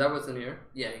 Cool. Wait, is that what's in here?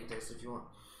 Yeah, you can taste it if you want.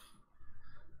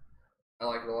 I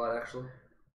like it a lot, actually.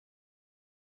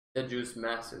 That juice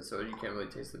masses, so you can't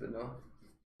really taste the vanilla.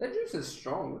 That juice is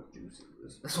strong with juice.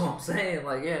 That's what I'm saying.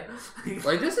 Like, yeah.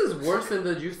 Like, this is worse than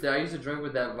the juice that I used to drink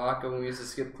with that vodka when we used to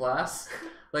skip class.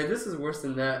 Like, this is worse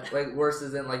than that. Like, worse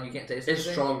as in, like, you can't taste it. It's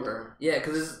stronger. Yeah,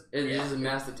 because it just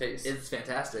masks the taste. It's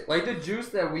fantastic. Like, the juice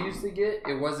that we used to get,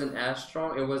 it wasn't as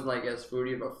strong. It wasn't, like, as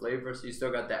fruity of a flavor, so you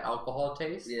still got that alcohol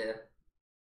taste. Yeah.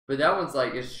 But that one's,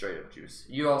 like, it's straight up juice.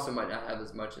 You also might not have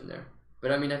as much in there.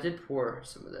 But, I mean, I did pour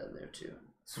some of that in there, too.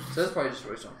 So that's probably just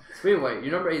really strong. But anyway,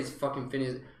 your number 8 is fucking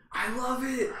Phineas. I love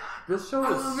it. This show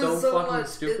is so fucking much.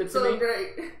 stupid it's to so me.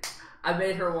 Great. I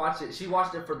made her watch it. She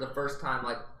watched it for the first time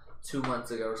like 2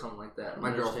 months ago or something like that.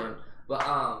 My girlfriend. But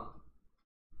I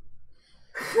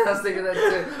was thinking that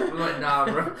too. I'm like, nah,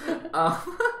 bro.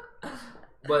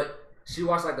 But she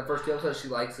watched like the first 2 episodes. She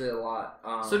likes it a lot.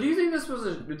 So do you think this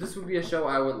would be a show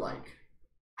I would like?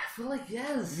 I feel like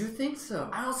yes. You think so?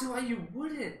 I don't see why you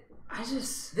wouldn't.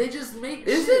 They just make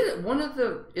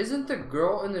Isn't the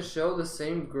girl in the show the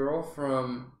same girl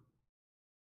from...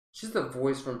 She's the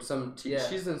voice from some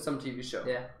she's in some TV show.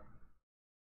 Yeah.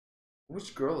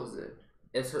 Which girl is it?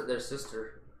 It's their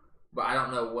sister. But I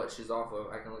don't know what she's off of.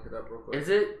 I can look it up real quick. Is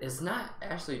it? It's not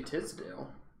Ashley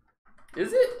Tisdale.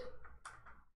 Is it?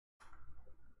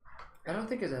 I don't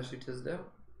think it's Ashley Tisdale.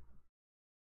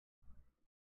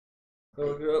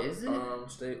 Look it up. Is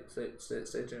it?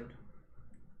 Stay tuned.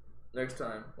 Next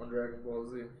time on Dragon Ball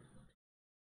Z.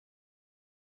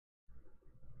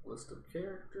 List of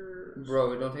characters.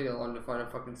 Bro, it don't take that long to find a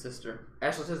fucking sister.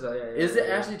 Ashley Tisdale, yeah. Is it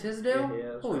Ashley Tisdale?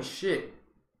 Yeah. Holy shit.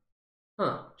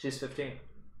 Huh. She's 15.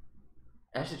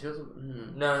 Ashley Tisdale?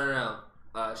 No.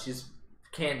 She's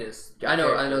Candace. I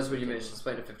know that's what you meant. She's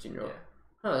playing a 15-year-old.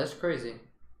 Yeah. Oh, that's crazy.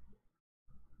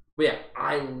 But yeah,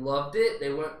 I loved it.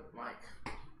 They went,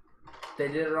 like, they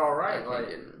did it all right. I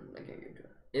can't get into it.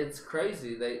 It's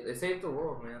crazy. They saved the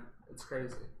world, man. It's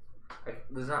crazy. Like,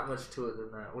 there's not much to it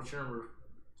than that. What's your number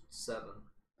 7?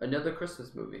 Another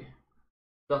Christmas movie.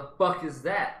 The fuck is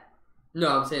that?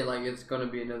 No, I'm saying like it's gonna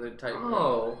be another type.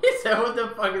 Oh. He said, "What the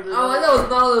fuck is this?" Oh, that was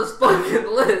not on this fucking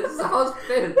list. I was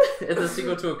pissed. It's a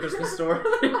sequel to A Christmas Story.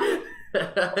 What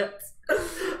the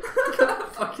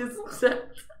fuck is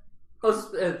that? I was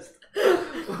pissed.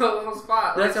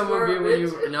 That's how I'm gonna be when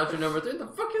you announce your number 3. The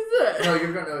fuck is that? No,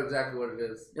 you're gonna know exactly what it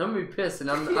is. I'm gonna be pissed, and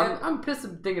I'm pissed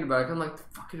thinking about it. I'm like, the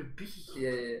fuck could it be?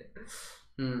 Yeah.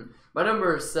 My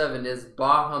number 7 is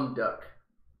Bah Hum Duck,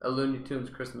 a Looney Tunes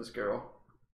Christmas Carol.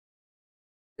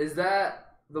 Is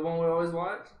that the one we always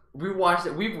watch? We watched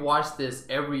it. We've watched this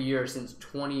every year since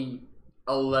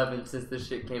 2011, since this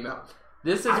shit came out.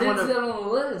 This is I didn't one of see that on the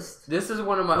list. This is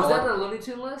one of my. Was that the Looney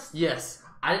Tune list? Yes.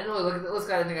 I didn't really look at the list.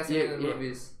 I didn't think I seen it in the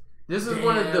movies. This is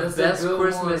one of the best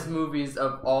Christmas movies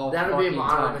of all. That would be fucking my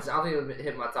time. honorable. I don't think it would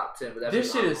hit my top 10, but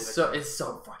this shit is so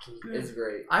fucking good. It's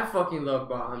great. I fucking love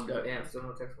Bah Hum Duck. Damn, still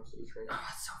no text message. Great. Oh,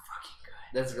 it's so fucking good.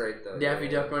 That's great though. Daffy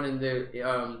Duck running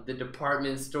the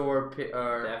department store.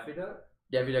 Daffy Duck.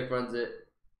 Daffy Duck runs it.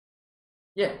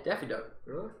 Yeah, Daffy Duck.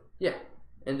 Really? Yeah.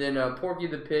 And then Porky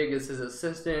the Pig is his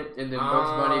assistant, and then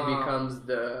Bugs Bunny becomes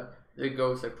the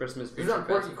ghost of Christmas. Is that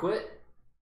Porky quit?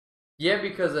 Yeah,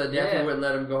 because Daffy wouldn't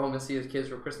let him go home and see his kids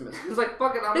for Christmas. He's like,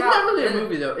 "Fuck it, I'm It's out." not really a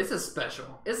movie though. It's a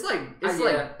special. It's like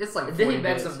Then he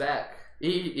backs him back.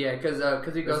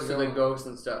 Because he goes to the ghosts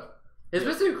and stuff. It's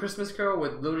basically a Christmas Carol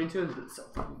with Looney Tunes, but it's so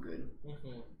fucking good.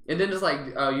 Mm-hmm. And then just like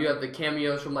you have the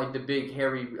cameos from like the big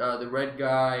hairy the red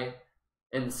guy,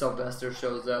 and Sylvester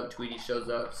shows up, Tweety shows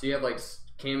up. So you have like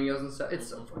cameos and stuff. It's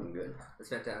so fucking good. It's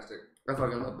fantastic. I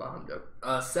fucking love Bah Hum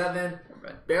Duck. 7,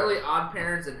 Barely Odd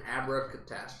Parents and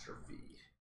Abracatastrophe.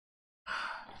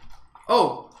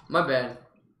 Oh, my bad.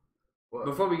 What?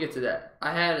 Before we get to that,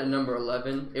 I had a number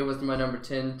 11. It was my number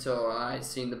 10 till I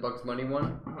seen the Bugs Bunny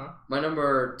one. My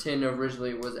number 10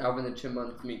 originally was Alvin the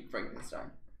Chipmunks Meet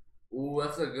Frankenstein. Ooh,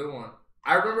 that's a good one.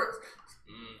 I remember.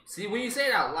 See, when you say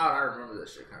it out loud, I remember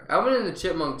this shit kind of. Alvin and the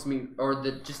Chipmunks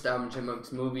just the Alvin and the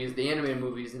Chipmunks movies, the animated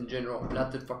movies in general,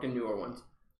 not the fucking newer ones.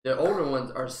 The older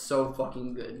ones are so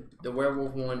fucking good. The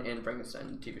werewolf one and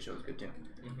Frankenstein TV show is good too.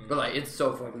 Mm-hmm. But like, it's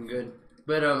so fucking good.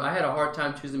 But I had a hard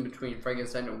time choosing between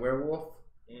Frankenstein and werewolf.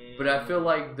 But I feel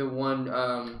like the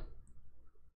one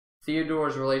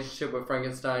Theodore's relationship with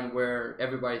Frankenstein, where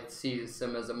everybody sees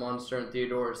him as a monster and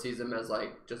Theodore sees him as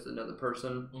like just another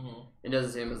person and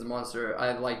doesn't see him as a monster.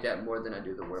 I like that more than I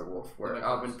do the werewolf, where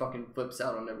Alvin fucking flips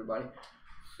out on everybody.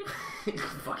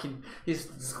 He's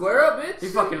square up, bitch.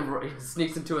 He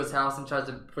sneaks into his house and tries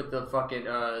to put the fucking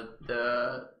a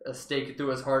stake through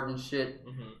his heart and shit.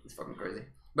 It's fucking crazy.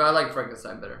 But I like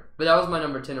Frankenstein better. But that was my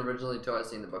number 10 originally until I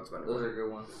seen the Bugs Bunny. Those are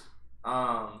good ones.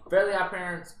 Fairly Odd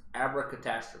Parents,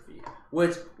 Abracatastrophe.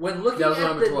 Which, when looking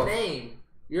at the 12. Name,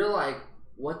 you're like,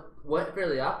 what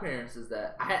Fairly Odd Parents is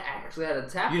that? I actually had a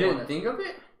tap. You didn't think of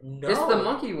it? No. It's the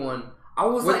monkey one. I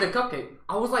was with like, the cupcake.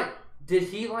 I was like,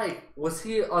 was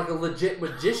he like a legit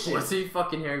magician? Was he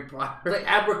fucking Harry Potter? Like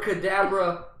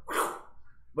abracadabra.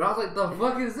 But I was like, the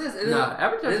fuck is this? And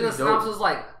then the synopsis was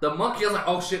like, the monkey. I was like,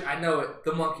 oh shit, I know it.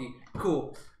 The monkey.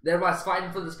 Cool. Everybody's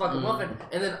fighting for this fucking muffin.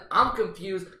 And then I'm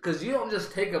confused because you don't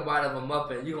just take a bite of a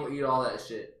muffin. You're going to eat all that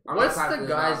shit. What's the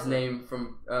guy's name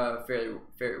from Fairy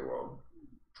World?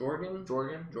 Jorgen?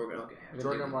 Jorgen, okay.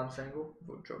 Jorgen Von Strangle?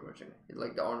 He's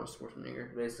like the Arnold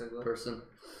Schwarzenegger basically person.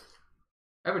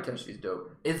 Abracatastrophe's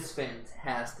dope. It's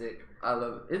fantastic. I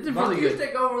love it. It's really good.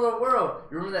 Take over the world.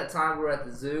 You remember that time we were at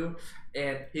the zoo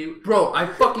and Bro, I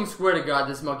fucking swear to God,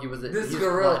 this monkey was this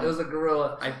gorilla. It was a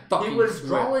gorilla. He was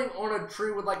drawing on a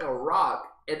tree with like a rock,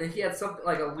 and then he had something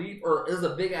like a leaf, or it was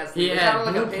a big ass leaf. He had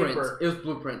like blueprints. It was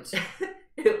blueprints.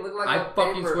 It looked like I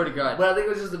fucking swear to God. But I think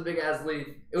it was just a big ass leaf.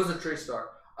 It was a tree star.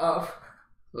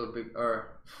 Little big, now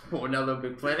Little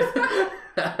Big Planet.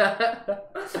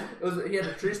 He had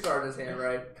a tree star in his hand,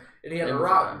 right? And he had a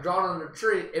rock drawn on a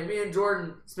tree. And me and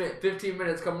Jordan spent 15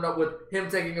 minutes coming up with him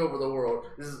taking over the world.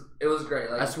 It was great.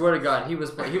 Like, I swear to God, he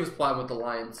was plotting with the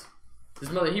lions.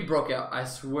 His mother, he broke out. I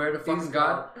swear to fucking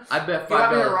God. I bet $5. He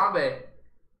got me Harambe.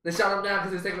 They shot him down because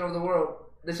he was taking over the world.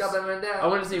 They shot that man down. I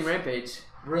went to see Rampage.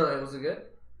 Really? Was it good?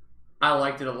 I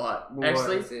liked it a lot.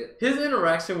 Actually, his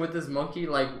interaction with this monkey,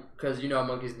 like, because you know how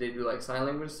monkeys, they do like sign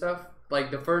language stuff.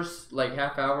 Like the first like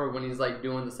half hour when he's like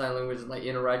doing the sign language and like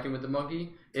interacting with the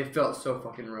monkey, it felt so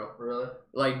fucking real. Really?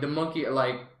 Like the monkey,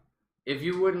 like if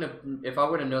I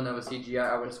would have known that was CGI,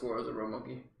 I would have swore it was a real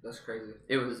monkey. That's crazy.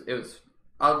 It was.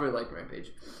 I really liked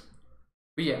Rampage.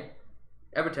 But yeah,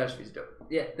 Abracatastrophe's dope.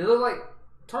 Yeah, they look like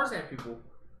Tarzan people.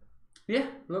 Yeah,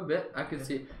 a little bit. I could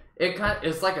see.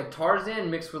 It's like a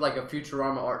Tarzan mixed with like a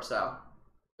Futurama art style.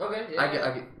 Okay, yeah. I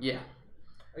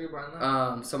get buying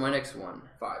that. So my next one.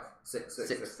 5, 6.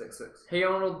 Hey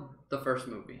Arnold, the first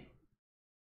movie.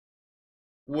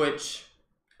 Which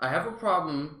I have a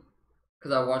problem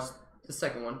because I watched the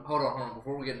second one. Hold on.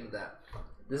 Before we get into that,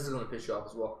 this is gonna piss you off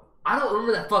as well. I don't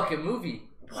remember that fucking movie.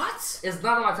 What? It's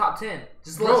not in my top 10.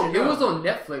 Bro, it was on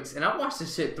Netflix, and I watched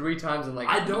this shit 3 times in like.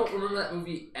 I don't remember that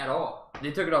movie at all.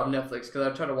 They took it off Netflix because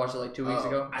I tried to watch it like 2 weeks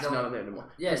ago. It's not on there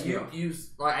anymore. Yeah, you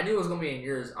like I knew it was gonna be in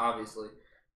yours, obviously.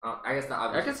 I guess not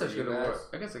obviously.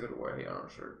 I guess I could have worn a Hey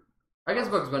Arnold shirt. I guess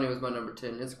Bugs Bunny was my number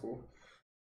 10. It's cool.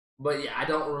 But yeah, I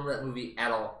don't remember that movie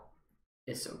at all.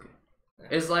 It's so good. Yeah.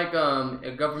 It's like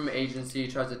a government agency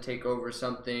tries to take over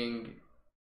something.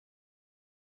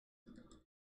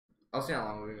 I'll see how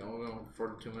long we're going. We're going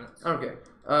for 2 minutes. Okay.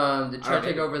 They try to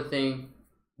take over the thing.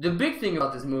 The big thing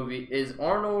about this movie is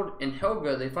Arnold and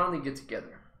Helga, they finally get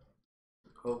together.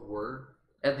 Oh, word?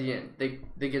 At the end.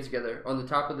 They get together on the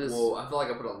top of this. Whoa, I feel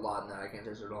like I put a lot in that. I can't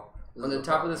taste it at all. On the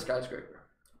top of the skyscraper.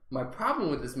 My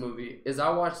problem with this movie is I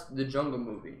watched the Jungle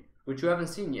movie, which you haven't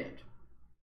seen yet.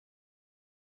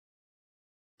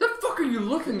 The fuck are you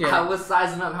looking at? I was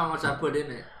sizing up how much I put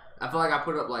in it. I feel like I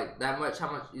put up like that much.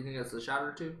 How much? You think that's a shot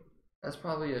or two? That's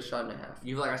probably a shot and a half.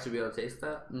 You feel like I should be able to taste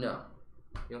that? No.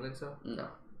 You don't think so? No.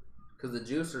 Because the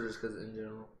juice or just because in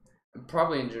general?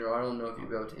 Probably in general. I don't know if you'll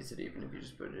be able to taste it even if you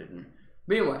just put it in.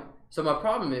 But anyway, so my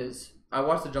problem is, I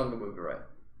watched the Jungle movie, right?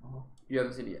 You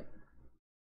haven't seen it yet.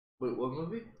 Wait, what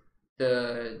movie?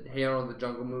 The Hey Arnold, the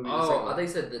Jungle movie. Oh, I think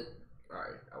you said that.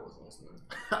 Alright, I wasn't listening.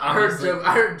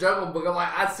 I heard Jungle Book. I'm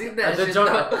like, I seen that shit.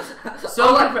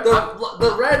 So like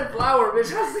the red flower,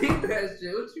 bitch. I seen that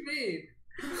shit. What you mean?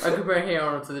 I compare Hey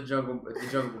Arnold to the Jungle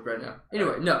Book right now.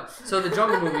 Anyway, no. So the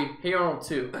Jungle movie, Hey Arnold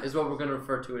 2, is what we're going to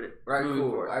refer to it. Right, cool.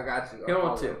 Forward. I got you. Hey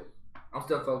Arnold 2. I'm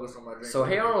still focused on my drink. So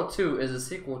Hey Arnold 2 is a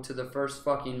sequel to the first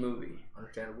fucking movie.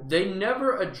 Understandable. They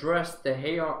never addressed the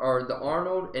the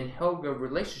Arnold and Helga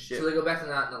relationship. So they go back to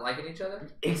not liking each other?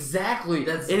 Exactly.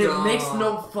 That's and dumb. It makes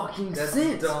no fucking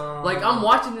sense. Dumb. Like, I'm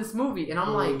watching this movie and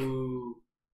I'm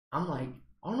like,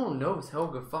 Arnold knows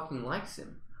Helga fucking likes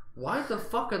him. Why the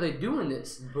fuck are they doing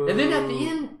this? Boo. And then at the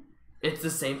end, it's the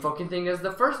same fucking thing as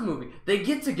the first movie. They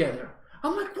get together.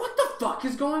 I'm like, what the fuck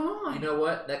is going on? You know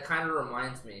what? That kind of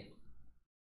reminds me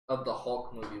of the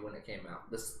Hulk movie when it came out.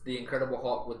 The Incredible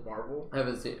Hulk with Marvel. I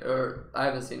haven't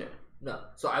seen it. No.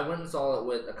 So I went and saw it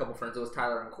with a couple friends. It was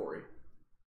Tyler and Corey.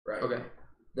 Right. Okay.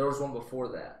 There was one before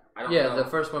that. I don't know. The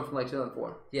first one from like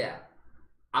 2004. Yeah.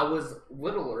 I was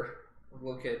little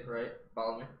kid, right?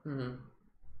 Follow me? Mm-hmm.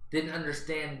 Didn't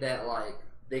understand that, like,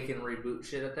 they can reboot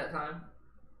shit at that time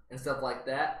and stuff like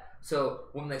that. So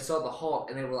when they saw the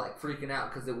Hulk and they were like freaking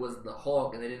out because it was the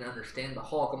Hulk and they didn't understand the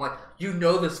Hulk, I'm like, you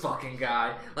know this fucking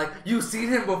guy, like you've seen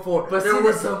him before. But there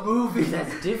was a movie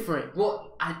that's different.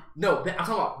 Well, I'm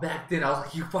talking about back then. I was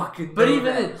like, you fucking. But know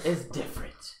even that. it's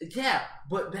different. Yeah,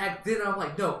 but back then I'm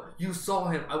like, no, you saw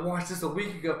him. I watched this a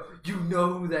week ago. You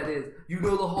know who that is. You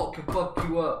know the Hulk can fuck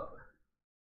you up.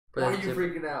 But why are you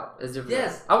freaking out? It's different.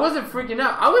 Yes. I wasn't freaking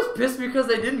out. I was pissed because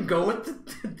they didn't go with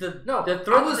the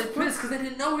I was pissed because I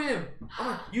didn't know him. I'm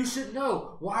like, you should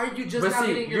know. Why are you just now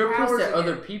getting your powers? You're pissed at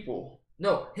again? other people.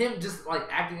 No, him just like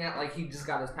acting out like he just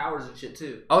got his powers and shit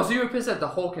too. Oh, so you were pissed at the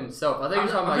Hulk himself. I think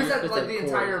you're talking about pissed at the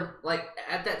entire, like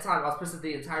at that time I was pissed at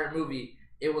the entire movie.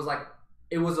 It was a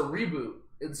reboot.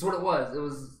 It's what it was. It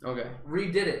was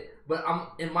redid it. But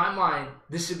in my mind,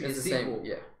 this should be a sequel. Same,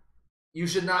 yeah. You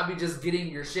should not be just getting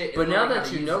your shit. But now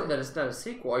that you know that it's not a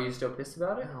sequel, are you still pissed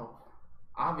about it? No,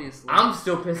 obviously. I'm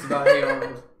still pissed about Hey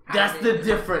Arnold. That's the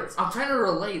difference. I'm trying to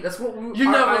relate. That's what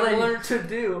I learned to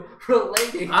do.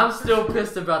 Relating. I'm still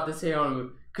pissed about this Hey Arnold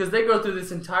movie because they go through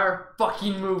this entire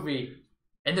fucking movie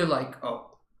and they're like,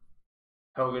 oh,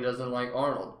 Helga doesn't like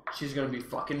Arnold. She's gonna be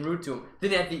fucking rude to him.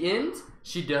 Then at the end,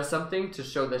 she does something to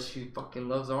show that she fucking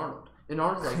loves Arnold. And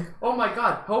Arnold's like, oh my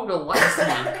god, Helga likes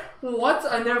me. What?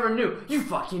 I never knew. You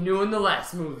fucking knew in the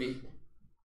last movie.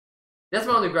 That's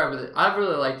my only gripe with it. I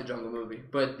really like the Jungle movie,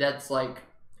 but that's like,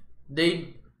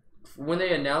 when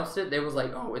they announced it, they was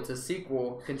like, oh, it's a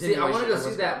sequel. See, I want to go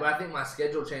see that, but I think my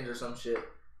schedule changed or some shit,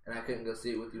 and I couldn't go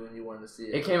see it with you when you wanted to see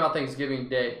it. It came out Thanksgiving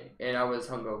Day, and I was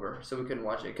hungover, so we couldn't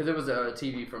watch it because it was a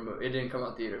TV it didn't come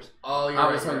out theaters. Oh,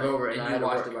 I was hungover, and I you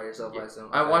watched it by yourself. Yeah. I assume.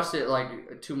 I watched it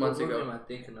like 2 months ago. What movie am I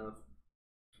thinking of?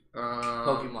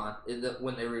 Pokemon.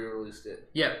 When they re-released it.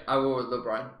 Yeah, I will with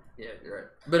LeBron. Yeah, you're right.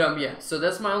 But yeah. So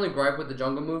that's my only gripe with the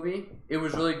Jungle movie. It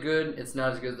was really good. It's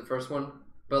not as good as the first one,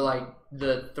 but like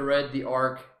the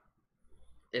arc,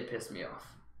 it pissed me off.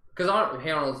 Because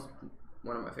Hey Arnold's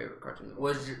one of my favorite cartoons.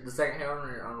 Was the second Hey Arnold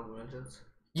your honorable mentions?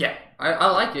 Yeah,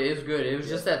 I like it. It was good. It was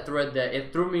just that thread that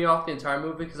it threw me off the entire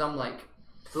movie because I'm like,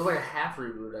 so it was like a half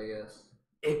reboot, I guess.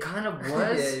 It kind of was.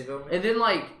 Yeah, you feel me? And then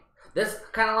like. That's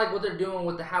kind of like what they're doing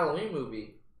with the Halloween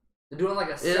movie. They're doing like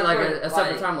a separate,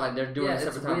 separate timeline. They're doing a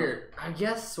separate timeline. Weird. I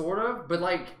guess sort of, but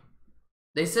like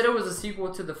they said it was a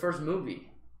sequel to the first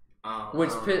movie,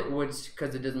 which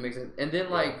because it doesn't make sense. And then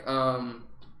like there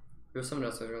was something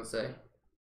else I was gonna say.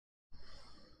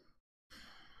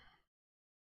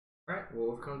 All right,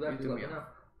 well, it comes back to me now.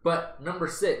 But number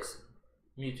 6,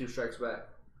 Mewtwo Strikes Back.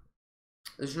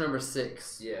 This is number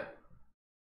 6. Yeah,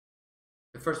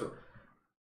 the first one.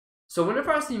 So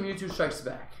whenever I see Mewtwo Strikes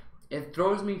Back, it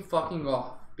throws me fucking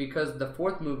off because the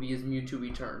 4th movie is Mewtwo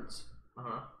Returns.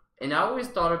 And I always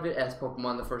thought of it as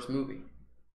Pokemon the first movie.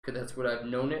 Because that's what I've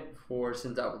known it for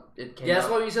since it came out. Yeah, that's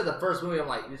why you said the first movie, I'm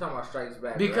like, you're talking about Strikes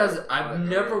Back. Because right? I've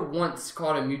never once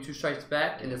called it Mewtwo Strikes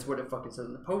Back, and it's what it fucking says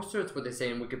in the poster, it's what they say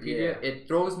in Wikipedia. Yeah. It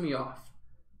throws me off.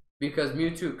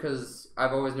 Because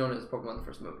I've always known it as Pokemon the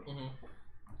first movie.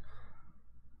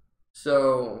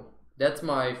 So, that's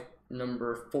my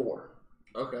number 4.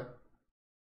 Okay.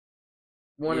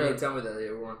 You didn't tell me that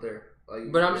we weren't there.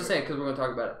 But I'm just saying because we're gonna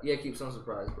talk about it. Yeah, keep some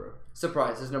surprise, bro.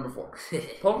 Surprise is number 4.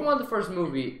 Pokemon the first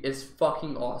movie is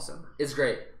fucking awesome. It's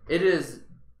great. It is.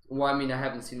 Well, I mean, I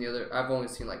haven't seen the other. I've only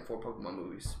seen like 4 Pokemon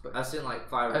movies, but I've seen like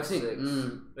 5 or 6,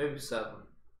 maybe 7.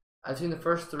 I've seen the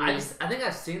first 3. I think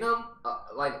I've seen them,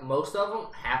 like most of them,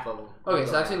 half of them. Okay,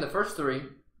 so I've seen the first 3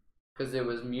 because it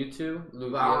was Mewtwo,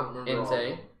 Lugia,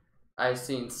 Entei. I've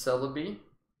seen Celebi.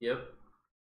 Yep.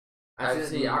 I've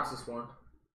seen the Oxus one.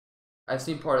 I've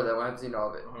seen part of that one. I haven't seen all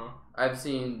of it. I've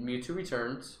seen Mewtwo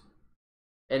Returns,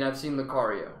 and I've seen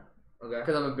Lucario. Okay.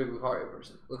 Because I'm a big Lucario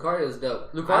person. Lucario's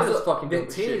dope. Lucario's fucking dope.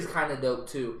 Victini's kind of dope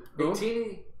too.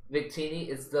 Victini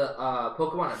is the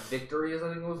Pokemon of Victory, as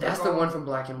I think it was. That's the one from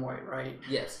Black and White, right?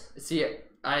 Yes. See,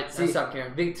 I stopped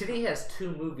caring. Victini has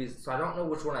 2 movies, so I don't know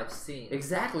which one I've seen.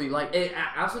 Exactly. Like,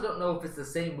 I also don't know if it's the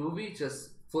same movie, just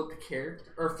flip the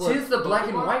character or flip. See, it's the Black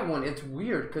and White one. It's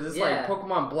weird because it's like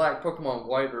Pokemon Black, Pokemon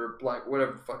White, or Black,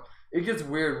 whatever the fuck. It gets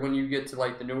weird when you get to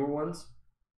like the newer ones.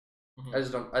 I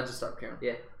just stopped caring.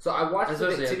 Yeah. So I watched the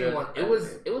Victini one. It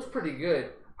was pretty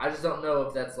good. I just don't know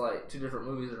if that's like 2 different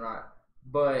movies or not.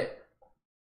 But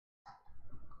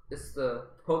it's the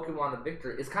Pokemon of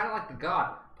Victory. It's kind of like the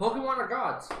God. Pokemon are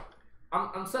gods.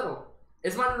 I'm settled.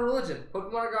 It's my new religion.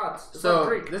 Pokemon are gods. It's So like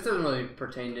Greek. this doesn't really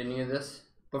pertain to any of this,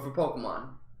 but for Pokemon,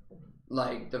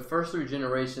 like the first 3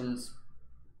 generations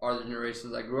are the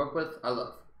generations I grew up with. I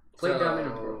love Plate, Diamond,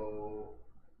 and Pearl.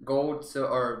 Gold,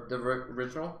 or the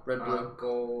original, Red, Blue,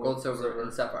 Gold, Silver,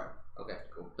 and Sapphire. Okay,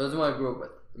 cool. Those are what I grew up with.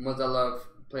 The ones I love,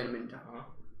 played them anytime.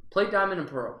 Plate, Diamond, and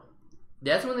Pearl.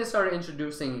 That's when they started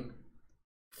introducing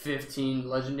 15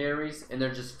 legendaries, and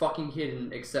they're just fucking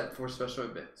hidden except for special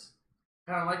events.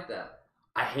 I don't like that.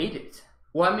 I hate it.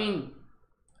 Well, I mean,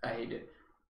 I hate it.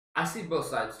 I see both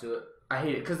sides to it. I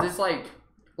hate it because it's like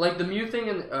the Mew thing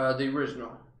in the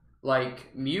original.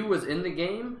 Like Mew was in the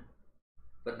game,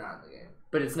 but not in the game.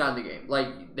 But it's not in the game.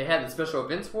 Like they had the special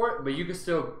events for it, but you could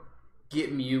still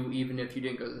get Mew even if you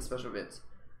didn't go to the special events.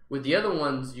 With the other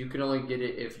ones, you could only get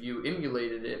it if you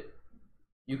emulated it.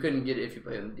 You couldn't get it if you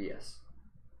played on the DS.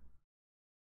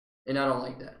 And I don't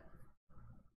like that.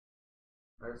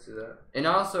 I can see that. And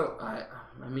also,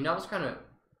 I mean, I was kind of...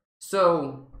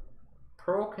 So,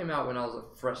 Pearl came out when I was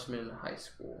a freshman in high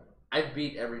school. I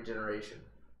beat every generation.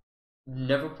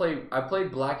 Never played... I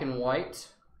played Black and White.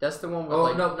 That's the one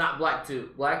with no, not Black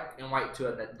 2. Black and White 2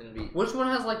 I didn't beat. Which one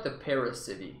has like the Paris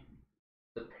city?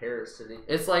 The Paris city?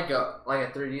 It's like a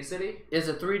 3D city? It's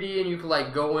a 3D and you can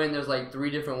like go in. There's like 3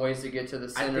 different ways to get to the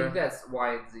center. I think that's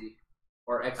Y and Z.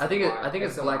 Or X I think and Y. I think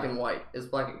it's X Black Y. and White. It's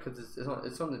black because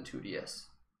it's on the 2DS.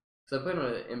 So I played on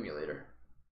an emulator.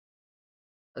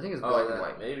 I think it's Black and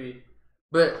White. Maybe.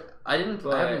 But I didn't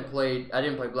play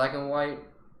Black and White.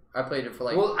 I played it for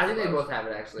like... Well, I think they both have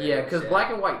it actually. Yeah, because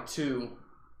Black and White 2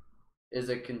 is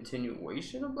a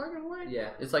continuation of Black and White? Yeah.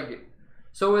 It's like...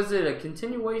 So is it a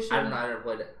continuation? I don't know. I never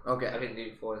played it. Okay. I couldn't give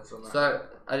you full answer on that. So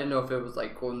I didn't know if it was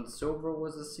like Gold and Silver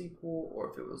was a sequel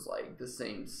or if it was like the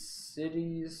same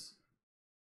cities.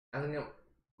 I think it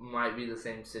might be the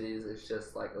same cities. It's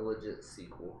just like a legit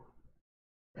sequel.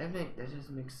 That just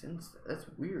makes sense. That's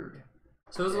weird.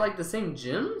 So is it like the same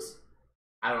gyms?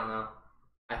 I don't know.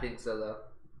 I think so though.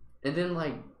 And then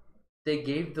like they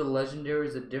gave the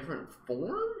legendaries a different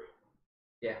form?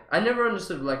 Yeah. I never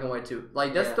understood Black and White 2.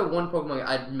 Like that's the one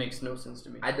Pokemon it makes no sense to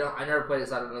me. I never played it,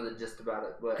 so I don't know the gist about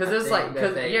it. But because it's like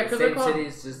the same called,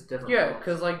 cities, just different. Yeah,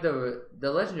 because like the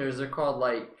legendaries are called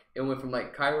like it went from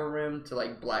like Kyurem to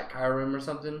like Black Kyurem or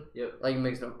something. Yep. Like it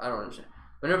makes no. I don't understand.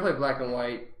 I never played Black and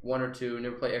White 1 or 2.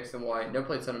 Never played X and Y. Never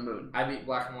played Sun and Moon. I beat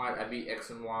Black and White. I beat X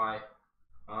and Y.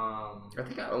 I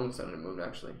think I own Sun and Moon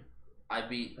actually. I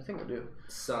think I do.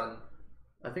 Sun.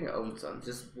 I think I own Sun.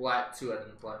 Just Black 2 I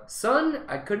didn't play. Sun,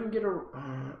 I couldn't get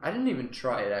I didn't even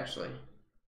try it actually.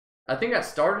 I think I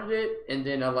started it and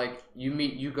then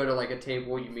you go to like a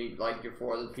table, you meet like your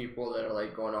 4 other people that are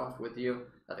like going off with you.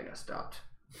 I think I stopped.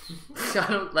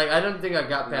 I don't think I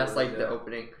got past like the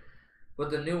opening. But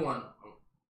the new one.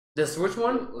 The Switch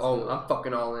one? Let's I'm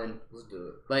fucking all in. Let's do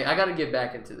it. Like I gotta get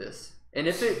back into this. And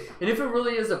if it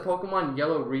really is a Pokemon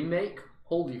Yellow remake,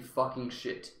 holy fucking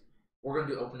shit. We're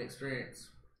gonna do open experience.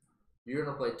 You're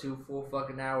gonna play 2 full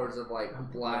fucking hours of like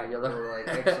Black or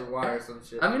like X or Y or some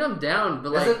shit. I mean I'm down,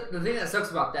 but like the thing that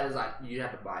sucks about that is like you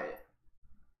have to buy it.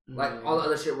 Like all the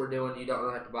other shit we're doing, you don't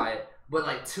really have to buy it. But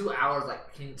like 2 hours, like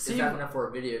is that enough for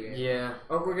a video game? Yeah.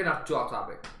 Oh, we're gonna have to off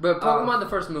topic. But Pokemon the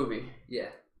first movie. Yeah.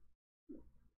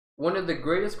 One of the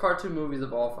greatest cartoon movies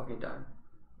of all fucking time.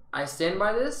 I stand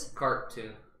by this.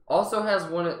 Cartoon. Also has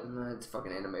it's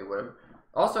fucking anime, whatever.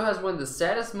 Also has one of the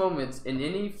saddest moments in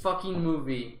any fucking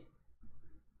movie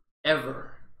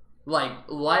ever. Like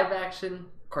live action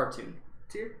cartoon.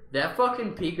 Tear? That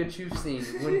fucking Pikachu scene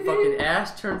when fucking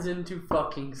Ash turns into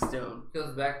fucking stone. He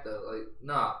comes back though, like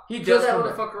nah. He Kill does that come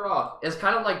back. motherfucker off. It's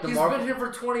kind of like the He's been here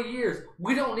for 20 years.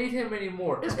 We don't need him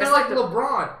anymore. It's like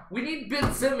LeBron. We need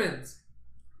Ben Simmons.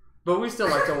 But we still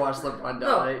like to watch LeBron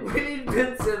die. No, we need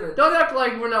Ben Simmons. Don't act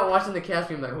like we're not watching the cast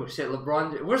being like, oh shit,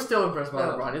 LeBron. We're still impressed by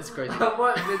LeBron. It's crazy. I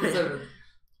want Ben Simmons.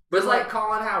 But it's like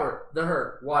Colin Howard, The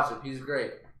Hurt. Watch him. He's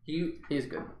great. He's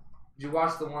good. Did you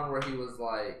watch the one where he was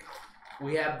like,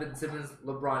 we have Ben Simmons,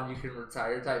 LeBron, you can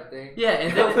retire type thing? Yeah,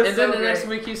 and then the next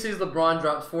week he sees LeBron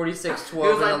drops 46,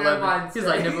 12, and 11. He's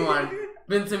like, never mind.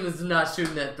 Ben Simmons is not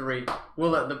shooting that 3.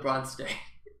 We'll let LeBron stay.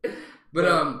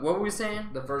 But what were we saying?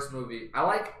 The first movie.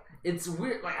 It's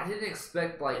weird. Like I didn't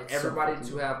expect everybody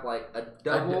to have like a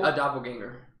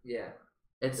doppelganger. Yeah,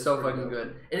 it's so fucking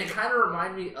good. And it kind of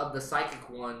reminded me of the psychic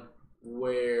one,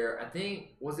 where I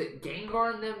think was it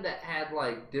Gengar and them that had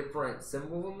like different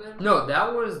symbols in them. No,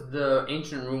 that was the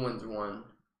Ancient Ruins one,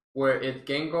 where it's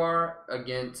Gengar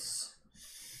against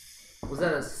was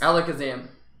that Alakazam.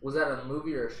 Was that a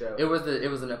movie or a show? It was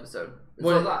an episode.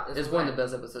 It's one of the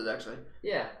best episodes actually.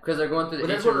 Yeah, because they're going through the.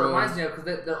 But that's what it reminds me of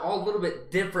because they're all a little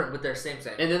bit different, but they're same.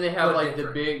 And then they have like the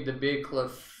big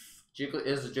cliff.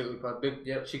 Is a Jigglypuff.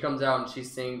 Yep. She comes out and she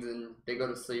sings and they go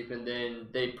to sleep and then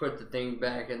they put the thing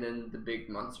back and then the big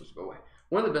monsters go away.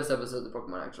 One of the best episodes of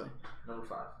Pokemon actually. Number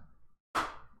 5.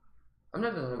 I'm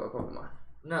not talking about Pokemon.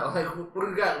 No, like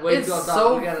we got way too on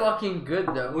top. It's so fucking good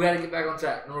though. We gotta get back on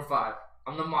track. Number 5.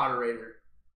 I'm the moderator.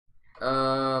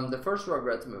 The first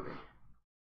Rugrats movie.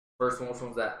 First one. Which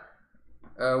one's that?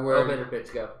 Where elevator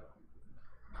pitch go.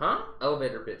 Huh?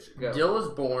 Elevator pitch go. Jill is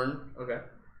born. Okay.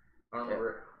 I don't remember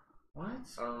it. What?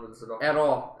 I don't remember this at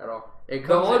all. At all.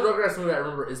 The only Rugrats movie I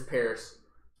remember is Paris.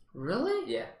 Really?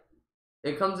 Yeah.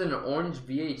 It comes in an orange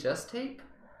VHS tape?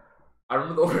 I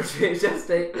remember the orange VHS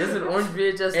tape. It's an orange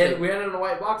VHS tape. And we had it in a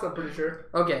white box, I'm pretty sure.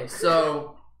 Okay,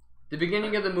 so the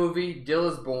beginning of the movie, Dill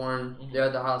is born. Mm-hmm. They're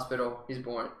at the hospital. He's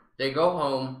born. They go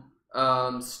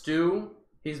home. Stu,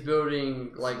 he's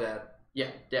building like Dad.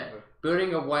 Yeah, Dad. Okay.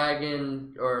 Building a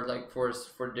wagon or like for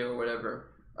Dill or whatever.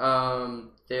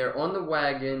 They're on the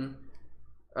wagon.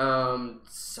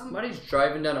 Somebody's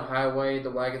driving down a highway. The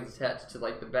wagon's attached to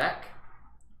like the back.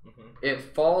 Mm-hmm. It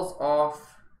falls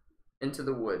off into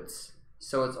the woods.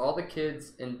 So it's all the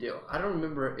kids and Dill. I don't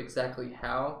remember exactly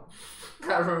how. I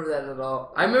don't remember that at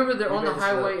all. I remember they're on the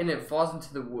highway and it falls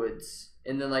into the woods.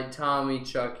 And then like Tommy,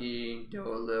 Chucky,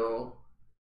 Dill, Lil.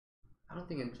 I don't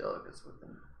think Angelica's with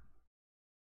them.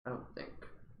 I don't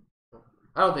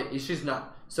think she's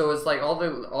not. So it's like all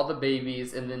the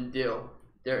babies and then Dill.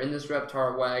 They're in this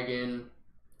Reptar wagon,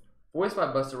 voiced by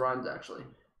Busta Rhymes actually.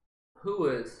 Who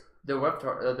is the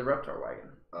Reptar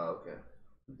wagon? Oh, okay.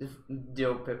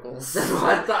 Dill Pickles. That's what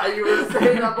I thought you were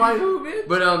saying. I'm like, who, bitch?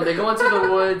 But they go into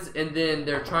the woods and then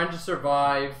they're trying to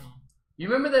survive. You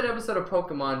remember that episode of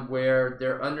Pokemon where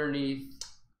they're underneath?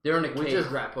 They're in a cave. We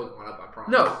just wrap Pokemon up. I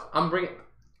promise. No, I'm bringing.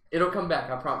 It'll come back.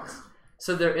 I promise.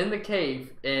 So they're in the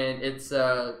cave, and it's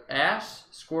Ash,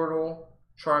 Squirtle,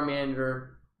 Charmander.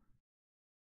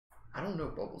 I don't know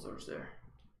if Bulbasaur's there.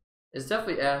 It's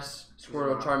definitely Ash,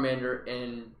 Squirtle, Charmander,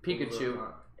 and Pikachu.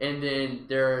 And then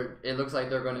it looks like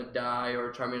they're gonna die,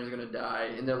 or Charmander's gonna die,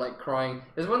 and they're like crying.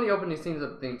 It's one of the opening scenes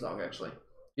of the theme song, actually.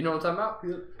 You know what I'm talking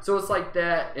about? Yeah. So it's like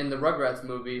that in the Rugrats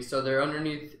movie. So they're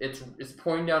underneath. It's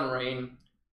pouring down rain.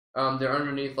 They're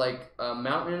underneath like a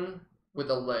mountain with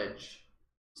a ledge.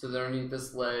 So they're underneath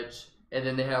this ledge, and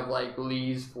then they have like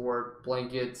leaves for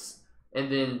blankets,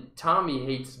 and then Tommy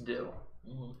hates Dill,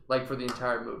 like for the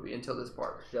entire movie until this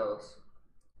part. Jealous.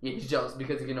 Yeah, he's jealous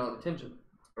because he can all the attention.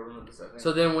 I remember this.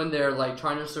 So then when they're like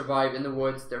trying to survive in the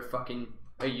woods, they're fucking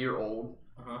a year old.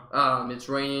 It's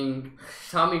raining.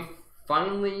 Tommy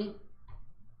finally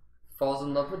falls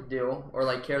in love with Dill, or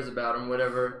like cares about him,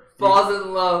 whatever. Falls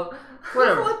in love.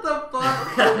 Whatever. What the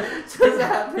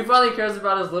fuck? He finally cares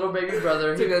about his little baby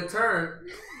brother. Took a turn.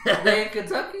 They in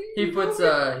Kentucky? He puts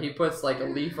like a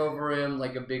leaf over him,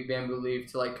 like a big bamboo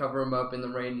leaf, to like cover him up in the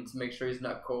rain to make sure he's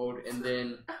not cold. And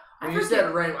then when you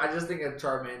said rain, I just think of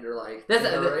Charmander. Like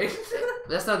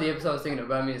that's not the episode I was thinking of.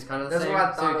 But I mean, it's kind of the same. What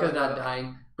I thought because not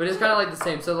dying, but it's kind of like the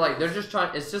same. So like they're just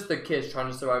trying. It's just the kids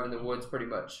trying to survive in the woods, pretty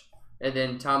much. And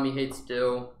then Tommy hates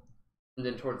Dill, and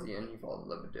then towards the end he falls in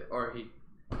love with Dill, or he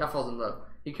not falls in love.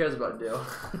 He cares about Dill.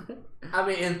 I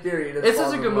mean, in theory, it's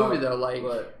such a good movie though. Like,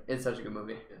 it's such a good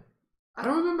movie. Yeah. I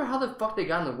don't remember how the fuck they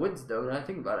got in the woods though. When I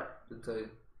think about it, I'll tell you.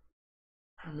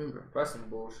 I don't remember. That's some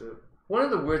bullshit. One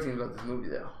of the weird things about this movie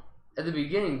though, at the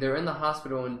beginning they're in the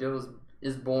hospital and Dill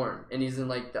is born, and he's in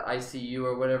like the ICU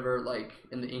or whatever, like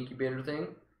in the incubator thing,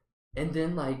 and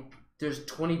then like there's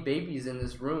 20 babies in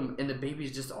this room, and the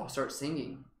babies just all start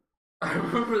singing. I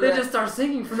remember that. They just start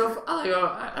singing for no.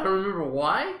 I don't remember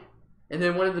why. And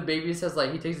then one of the babies says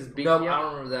like he takes his binky out. I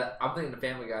don't remember that. I'm thinking of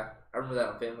Family Guy. I remember that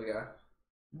on Family Guy.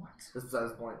 What? That's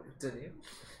the point. Didn't you?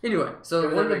 Anyway,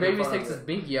 so one of the babies takes his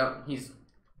binky out. He's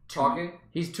talking.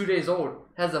 He's 2 days old.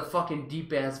 Has a fucking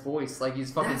deep ass voice, like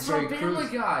he's fucking Terry Crews.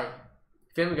 Family Guy.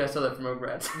 Family Guy stole that from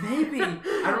Rugrats. Maybe.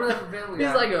 I remember that from Family Guy.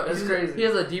 He's like that's crazy. He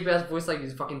has a deep ass voice, like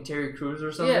he's fucking Terry Crews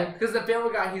or something. Yeah, because the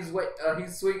Family Guy, he's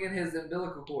swinging his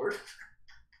umbilical cord.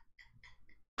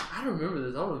 I don't remember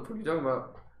this. I don't know what the fuck you're talking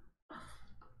about.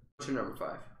 What's your number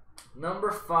 5?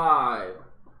 Number 5,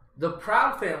 the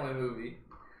Proud Family movie.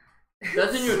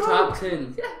 That's in your top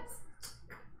 10. Yes.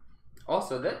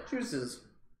 Also, that juice is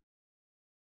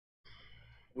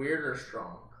weird or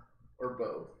strong, or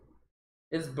both.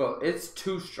 It's both. It's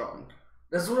too strong.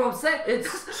 That's what I'm saying.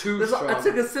 It's too strong. I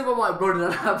took a sip. I'm like, bro,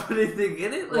 did I not put anything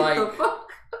in it? Like the fuck?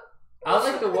 I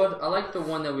like the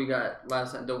one that we got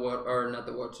last night. The what or not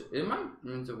the Welsh? It might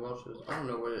mean the Welsh. I don't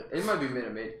know what it might be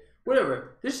Minute Maid.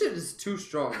 Whatever. This shit is too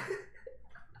strong.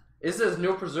 It says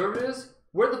no preservatives.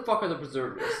 Where the fuck are the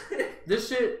preservatives? This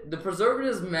shit, the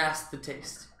preservatives mask the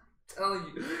taste. Telling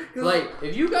you, Like,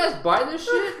 if you guys buy this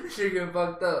shit, you're getting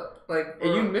fucked up. Like,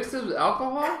 and you mix this with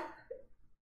alcohol,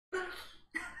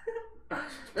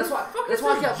 that's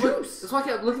why I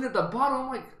kept looking at the bottle. I'm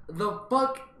like, the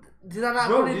fuck did I not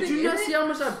bro, put anything did you not in see it? how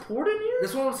much I poured in here?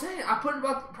 That's what I'm saying. I put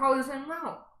about probably the same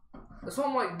amount. That's why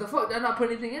I'm like, the fuck did I not put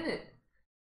anything in it?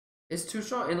 It's too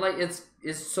strong, and like it's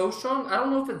so strong. I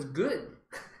don't know if it's good.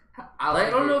 I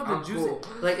don't know if the I'm juice, cool.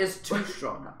 like it's too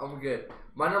strong. I'm good.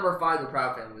 My number 5, the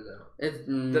Proud Family though. It's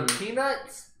The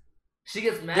Peanuts. She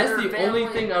gets mad. That's at her the family.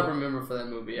 only thing I remember for that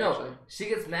movie. No, Actually, she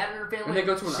gets mad at her family. when they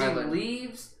go to an she island.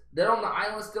 leaves. They're on the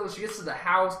island still. She gets to the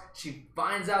house. She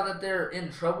finds out that they're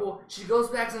in trouble. She goes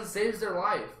back and saves their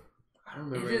life. I don't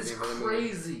remember It is anything from the movie.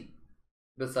 crazy.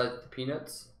 Besides the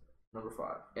Peanuts, Number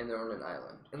 5. and they're on an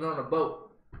island. And they're on a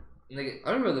boat. And they get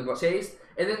I don't remember the book. chased.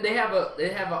 And then they have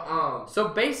a So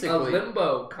a basically,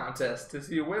 limbo contest to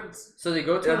see who wins. so they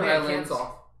go to an island. Dance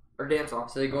off. Or dance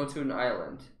off. So they go to an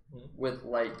island Mhm. with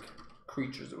like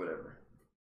creatures or whatever.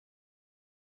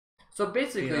 So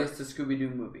basically, Peanuts. it's the Scooby Doo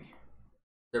movie.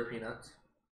 They're Peanuts.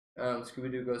 Scooby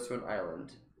Doo goes to an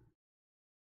island.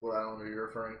 What island are you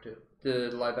referring to?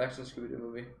 The live action Scooby Doo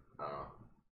movie.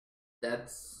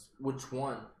 That's which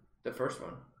one? The first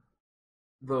one.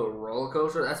 The roller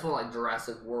coaster? That's more like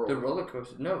Jurassic World. The roller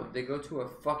coaster. No, they go to a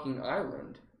fucking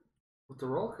island. With the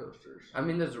roller coasters. I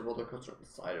mean, there's a roller coaster on the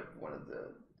side of one of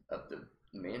the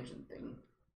mansion thing,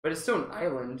 but it's still an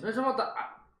island. You're talking about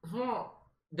the.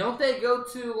 Don't they go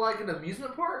to like an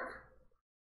amusement park?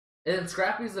 And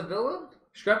Scrappy's the villain?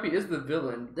 Scrappy is the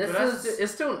villain. This but is-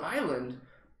 it's still an island.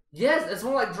 Yes, it's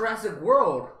more like Jurassic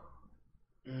World.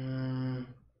 Mm.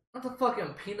 Not the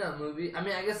fucking Peanut movie. I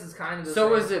mean, I guess it's kind of the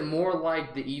So same. is it more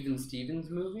like the Even Stevens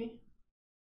movie?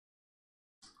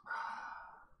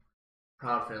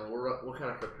 Proud Family. What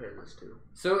kind of compare this to?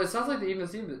 So it sounds like the Even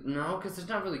Stevens. No, because there's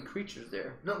not really creatures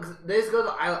there. No, because they just go to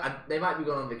the island. They might be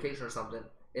going on vacation or something.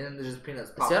 And then there's just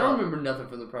Peanuts pop See, I don't up. remember nothing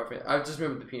from the Prophet. I just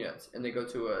remember the Peanuts, and they go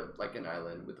to an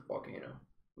island with a volcano.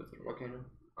 With a volcano?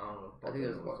 I don't know. I think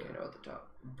there's a volcano at the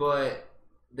top. But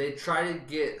they try to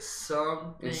get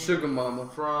something And Sugar Mama.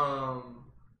 from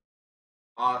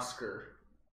Oscar.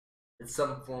 It's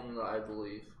some formula, I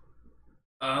believe.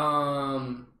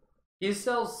 He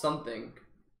sells something.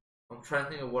 I'm trying to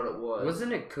think of what it was.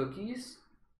 Wasn't it cookies?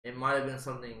 It might have been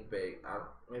something baked.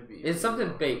 Maybe It's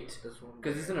something baked. This one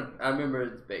Because he's in a. I remember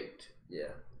it's baked. Yeah,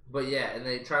 but yeah, and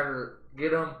they try to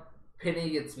get him. Penny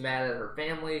gets mad at her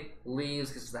family,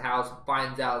 leaves, gets to the house,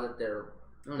 finds out that the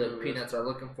Peanuts are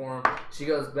looking for him. She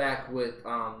goes back with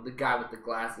the guy with the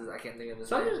glasses. I can't think of his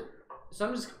name. So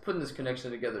I'm just putting this connection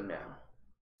together now.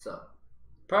 So,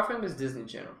 Proud Family is Disney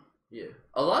Channel. yeah.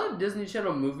 A lot of Disney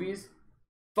Channel movies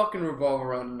fucking revolve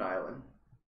around an island.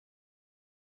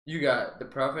 You got the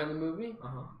Proud Family movie.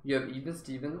 You have Even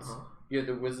Stevens. You have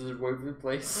the Wizards of Waverly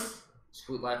Place.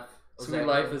 Sweet Life. Sweet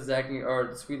Life is Zacking, or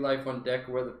the Sweet Life on Deck,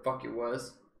 or where the fuck it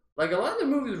was. Like a lot of the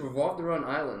movies revolved around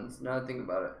islands. Now that I think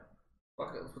about it.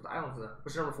 Fuck it, let's put the islands in there.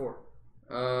 What's number 4?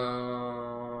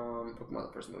 Pokemon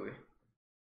the first movie.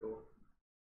 Cool.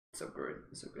 It's so great.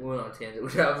 It's so good. We went on a tangent,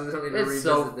 which I was going to It's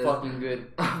so fucking good.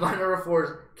 My number 4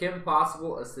 is Kim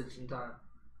Possible, A Stitch in Time.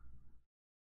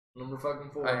 Number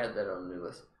fucking 4. I had that on the new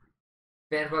list.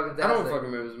 Fan fucking tastic. I don't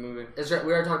fucking remember this movie. It's right.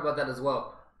 We already talked about that as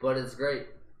well, but it's great.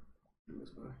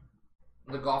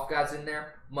 The golf guy's in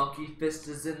there. Monkey Fist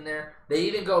is in there. They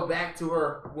even go back to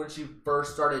her when she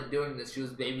first started doing this. She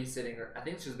was babysitting her. I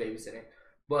think she was babysitting,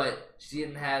 but she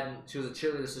was a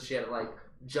cheerleader, so she had to like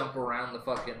jump around the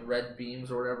fucking red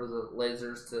beams or whatever the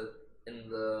lasers in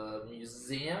the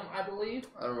museum. I believe.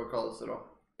 I don't recall this at all.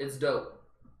 It's dope.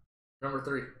 Number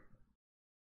 3.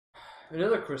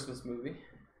 Another Christmas movie.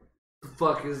 The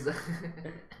fuck is that?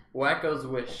 Wacko's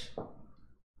Wish.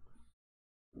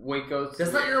 Waco's.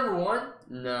 That's not your number 1. I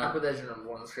No. put that as your number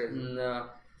 1. That's crazy. No.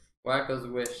 Wacko's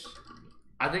Wish.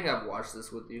 I think I've watched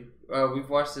this with you. We've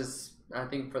watched this, I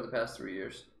think, for the past 3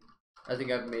 years. I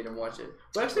think I've made him watch it.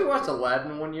 We actually watched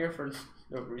Aladdin one year for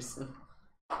no reason.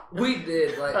 We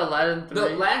did. Like Aladdin 3. No,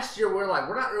 last year we're like,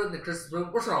 we're not ruining the Christmas movie.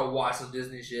 We're trying to watch some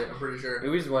Disney shit. I'm pretty sure.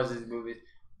 We just watch these movies.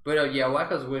 But yeah,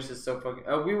 Wacko's Wish is so fucking.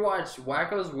 We watched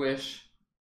Wacko's Wish,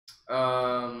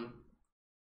 the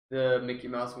Mickey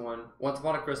Mouse one, Once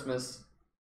Upon a Christmas,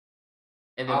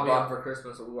 and then I'll be up for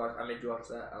Christmas. So I made you watch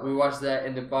that. We watched that,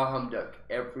 and then Bah Humduck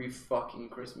every fucking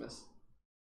Christmas,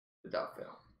 without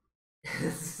fail. It's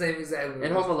the same exact movie.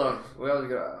 And Home Alone. We always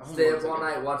go. Stay up all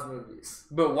night, watch movies.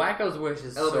 But Wacko's Wish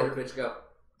is Elevator pitch, go.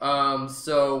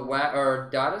 So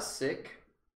Dada's sick,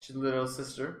 she's the little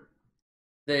sister.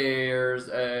 There's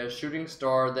a shooting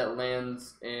star that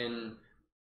lands in,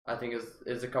 I think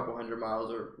it's a couple hundred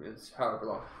miles, or it's however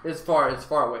long. It's far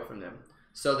away from them.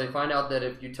 So they find out that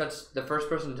if you touch the first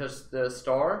person to touch the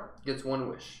star gets one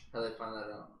wish. How do they find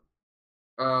that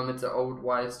out? It's an old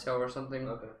wise tale or something.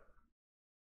 Okay.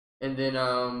 And then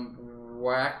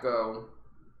Wacko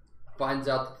finds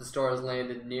out that the star has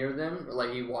landed near them, or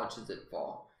like he watches it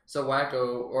fall. So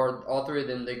Wacko, or all three of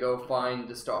them, they go find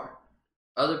the star.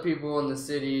 Other people in the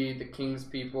city, the king's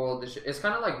people, it's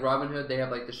kind of like Robin Hood. They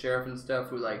have like the sheriff and stuff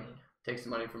who like takes the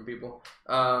money from people.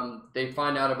 They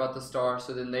find out about the star,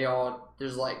 so then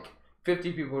there's like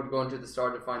 50 people who go into the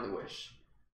star to find the wish.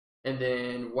 And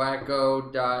then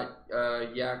Wacko,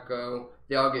 Yakko,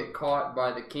 they all get caught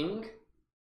by the king.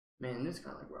 Man, this is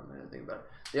kind of like Robin Hood, think about it.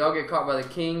 They all get caught by the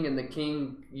king, and the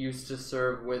king used to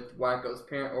serve with Wacko's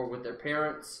parent, or with their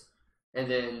parents. And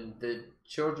then the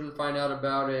children find out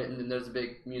about it, and then there's a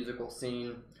big musical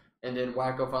scene. And then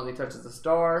Wacko finally touches the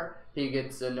star. He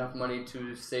gets enough money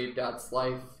to save Dot's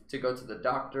life to go to the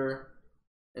doctor.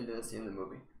 And then it's the end of the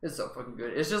movie. It's so fucking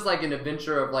good. It's just like an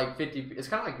adventure of like 50. It's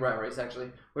kind of like Rat Race,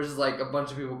 actually, which is like a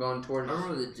bunch of people going towards. I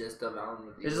remember the gist of it.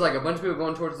 It's just like a bunch of people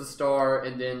going towards the star,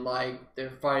 and then like they're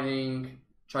fighting,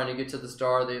 trying to get to the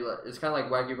star. It's kind of like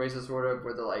Wacky Races, sort of,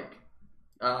 where they're like,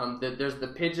 there's the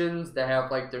pigeons that have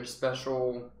like their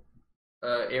special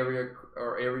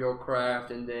aerial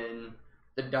craft, and then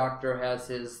the doctor has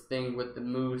his thing with the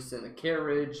moose and the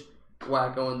carriage.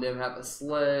 Wacko and them have a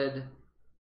sled.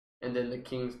 And then the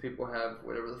king's people have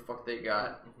whatever the fuck they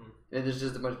got. Mm-hmm. And there's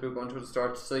just a bunch of people going towards the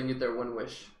star so you can get their one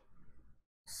wish.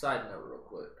 Side note real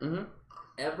quick. Mm-hmm.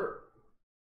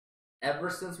 Ever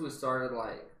since we started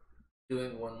like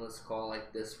doing one list call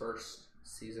like this first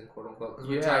season, quote unquote.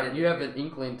 You have an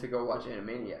inkling to go watch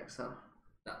Animaniacs, huh?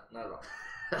 No, not at all.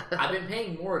 I've been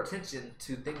paying more attention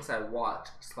to things I watch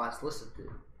 / listen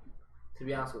to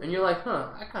be honest with you. And you're like, huh,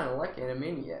 I kind of like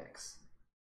Animaniacs.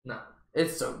 No.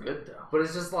 It's so good though. But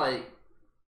it's just like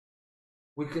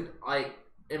we could like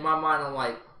in my mind I'm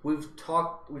like we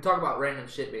talk about random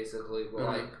shit basically. But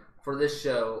like for this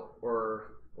show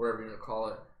or whatever you want to call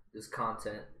it, this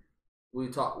content,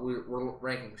 we're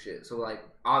ranking shit. So like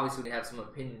obviously we have some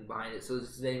opinion behind it. So it's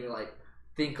just made me like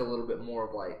think a little bit more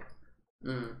of like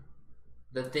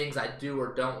the things I do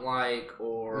or don't like,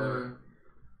 or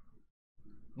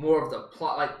more of the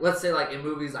plot. Like let's say like in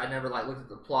movies I never like looked at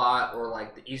the plot or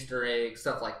like the Easter eggs,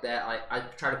 stuff like that. I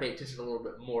try to pay attention a little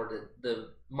bit more to the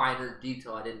minor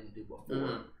detail I didn't do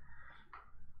before.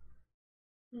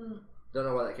 Don't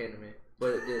know why that came to me,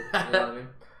 but it did. You know what I mean?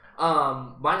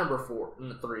 My number 4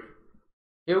 and 3.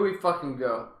 Here we fucking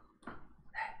go.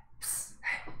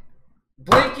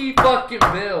 Blinky fucking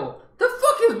Bill. The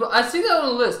fuck is? I see that on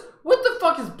the list. What the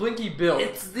fuck is Blinky Bill?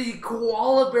 It's the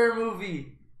koala bear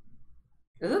movie.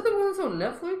 Is that the one that's on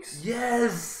Netflix?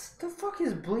 Yes. The fuck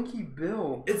is Blinky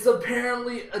Bill? It's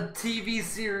apparently a TV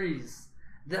series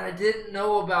that I didn't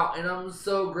know about, and I'm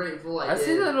so grateful I did.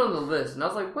 see that on the list, and I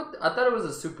was like, what? I thought it was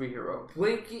a superhero.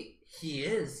 Blinky, he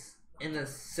is, in a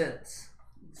sense.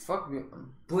 Fuck me.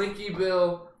 Blinky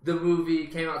Bill, the movie,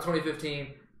 came out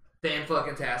 2015.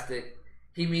 Fan-fucking-tastic.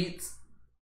 He meets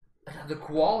the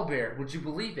koala bear. Would you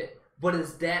believe it? But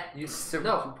his dad,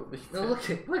 no, look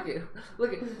at,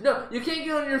 no, you can't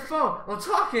get on your phone. I'm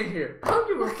talking here. I don't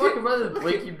give a fuck about this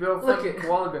Blinky Bill fucking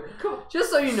koala bear. Just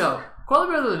so you know, koala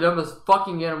bears are the dumbest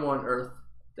fucking animal on earth.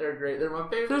 They're great. They're my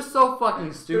favorite. They're so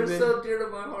fucking stupid. They're so dear to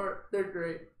my heart. They're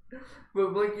great.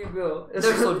 But Blinky Bill, they're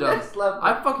so dumb.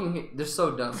 I fucking hate. They're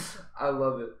so dumb. I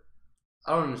love it.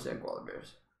 I don't understand koala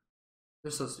bears.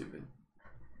 They're so stupid.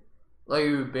 Like, are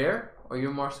you a bear or are you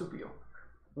a marsupial?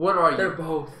 What are you? They're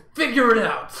both. Figure it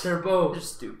out. They're both. They're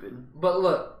stupid. But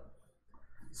look.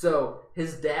 So,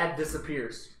 his dad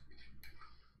disappears.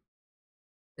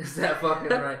 Is that fucking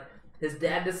right? His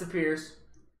dad disappears.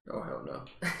 Oh, hell no.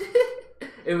 If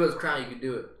it was Crown, you could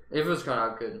do it. If it was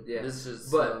Crown, I could. Yeah. This is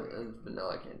just, but no,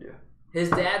 I can't do it. His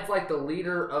dad's like the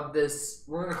leader of this,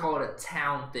 we're going to call it a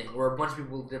town thing, where a bunch of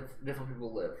people, different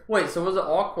people live. Wait, so was it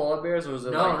all koala bears, or was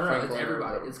it No, it's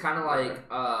everybody. It's kind of like,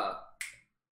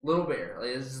 Little Bear. Like,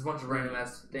 it's just a bunch of random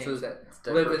ass things that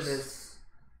live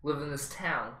in this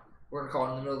town. We're gonna call it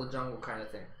in the middle of the jungle kind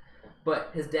of thing. But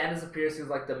his dad disappears. He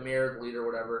was like the mayor, leader,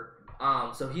 whatever.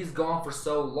 So he's gone for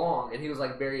so long, and he was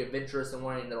like very adventurous and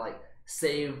wanting to like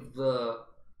save the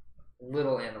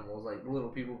little animals, like little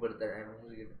people, but they're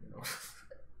animals. You know,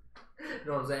 you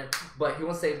know what I'm saying? But he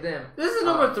wants to save them. This is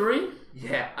number 3.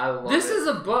 Yeah, I love it. This is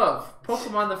above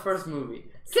Pokemon the first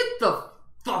movie. Get the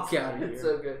fuck out of here. It's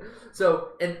so good. So,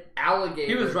 an alligator.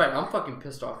 He was right. I'm fucking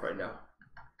pissed off right now.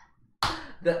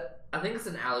 I think it's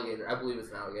an alligator. I believe it's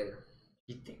an alligator.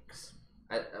 He thinks.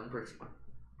 I'm pretty sure.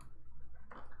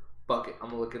 Fuck it. I'm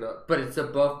gonna look it up. But it's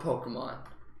above Pokemon.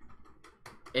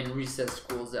 And recess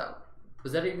school's out.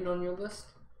 Was that even on your list?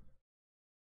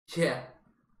 Yeah.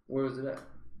 Where was it at?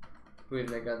 We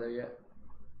haven't got there yet.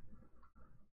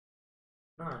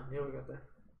 9. Yeah, we got there.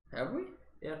 Have we?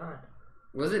 Yeah, 9.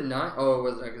 Was it 9? Oh, it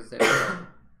wasn't. I could say.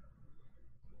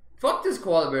 Fuck this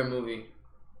koala bear movie.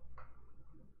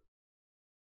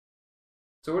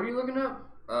 So what are you looking up?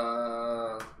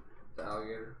 The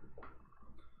alligator.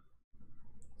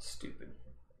 Stupid.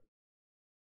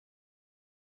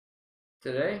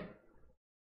 Today?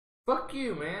 Fuck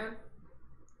you, man.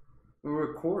 We're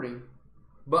recording.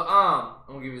 But I'm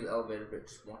gonna give you the elevator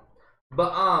pitch more.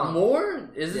 But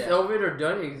more? Is this elevator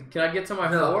done? Can I get to my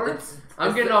floor?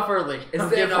 I'm getting off early. It's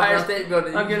the Empire State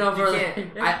Building. I'm getting off early.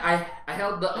 Can't. I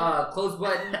held the close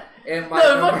button and my.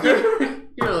 No, fuck you.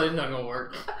 You know it's not gonna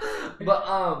work.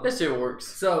 But that shit works.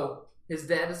 So his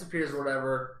dad disappears or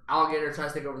whatever. Alligator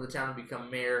tries to take over the town and become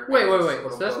mayor. Wait.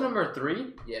 So that's number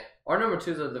 3? Yeah. Our number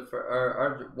 2s are the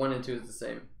our 1 and 2 is the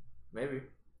same. Maybe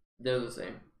they're the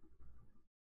same.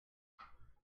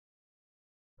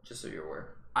 Just so you're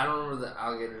aware. I don't remember the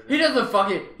alligator's name.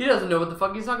 He doesn't know what the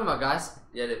fuck he's talking about, guys.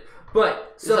 Yeah, dude.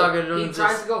 But so he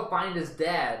tries to go find his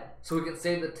dad so he can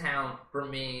save the town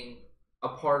from being a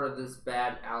part of this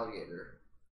bad alligator.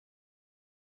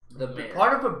 The mayor.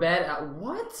 Part of a bad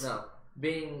what? No,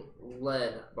 being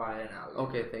led by an alligator.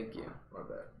 Okay, thank you. My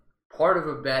bad. Part of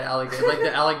a bad alligator, like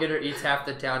the alligator eats half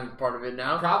the town. He's part of it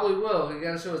now. Probably will. He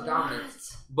gotta show his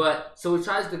dominance. But so he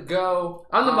tries to go.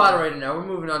 I'm the moderator now. We're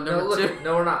moving on. Number 2.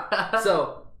 No, we're not.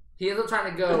 So he ends up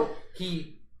trying to go.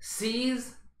 He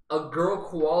sees a girl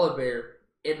koala bear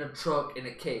in a truck in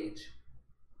a cage.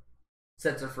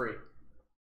 Sets her free.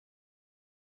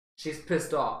 She's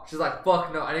pissed off. She's like,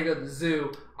 "Fuck no! I need to go to the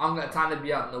zoo. I'm got time to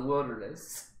be out in the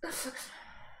wilderness."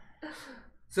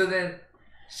 So then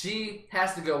she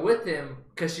has to go with him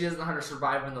because she doesn't know how to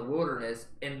survive in the wilderness,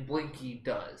 and Blinky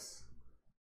does.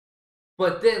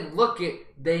 But then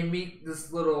they meet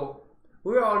this little.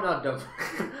 We're all not dumb.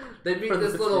 They meet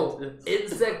this little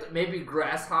insect, maybe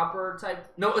grasshopper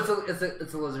type. No, it's a lizard.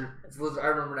 It's a lizard. I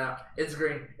remember now. It's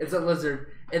green. It's a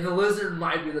lizard, and the lizard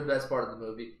might be the best part of the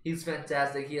movie. He's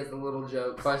fantastic. He has the little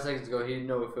jokes. 5 seconds ago, he didn't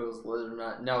know if it was a lizard or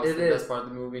not. Now it's the best part of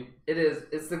the movie. It is.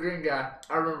 It's the green guy.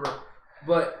 I remember.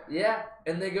 But yeah,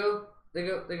 and they go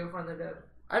find their dad.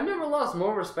 I've never lost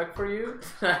more respect for you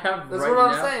than I have. That's what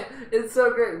I'm saying. It's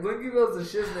so great. Blinky Bill's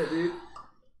a shiznit, dude.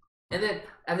 And then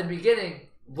at the beginning,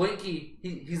 Blinky,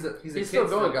 he's a kid still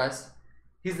going, guys.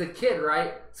 He's a kid,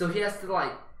 right? So he has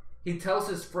to he tells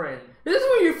his friend. Is this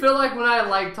what you feel like when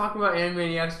I talk about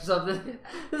Animaniacs or something?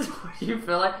 This is what you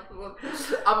feel like?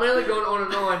 I'm mainly going on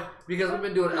and on because we've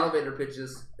been doing elevator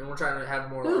pitches and we're trying to have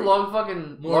more. This is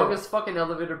longest fucking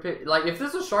elevator pitch. Like if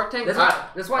this was Shark Tank,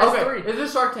 that's why it's 3. If this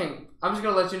is Shark Tank, I'm just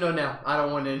gonna let you know now. I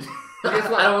don't want in. Guess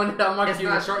what? I don't want. I'm not it's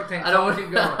not Shark Tank. I don't want to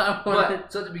keep going.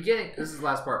 So at the beginning, this is the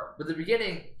last part. But at the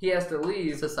beginning, he has to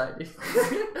leave society.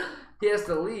 He has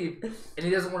to leave, and he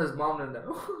doesn't want his mom to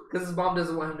know because his mom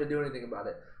doesn't want him to do anything about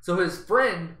it. So his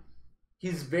friend,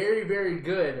 he's very, very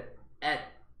good at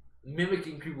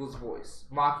mimicking people's voice,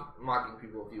 mocking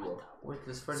people, if you will. Where'd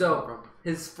this friend come from?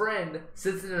 His friend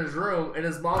sits in his room, and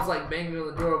his mom's banging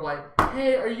on the door,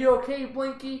 "Hey, are you okay,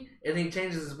 Blinky?" And he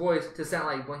changes his voice to sound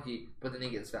like Blinky, but then he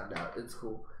gets found out. It's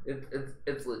cool.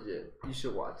 It's legit. You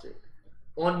should watch it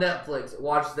on Netflix.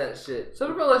 Watch that shit. So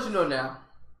I'm gonna let you know now.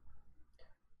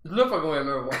 There's no fucking way I've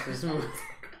ever watched this movie.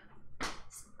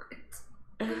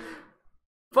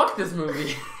 Fuck this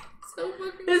movie.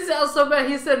 It sounds so bad.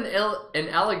 He said an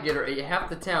alligator ate half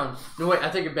the town. No, wait, I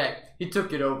take it back. He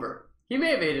took it over. He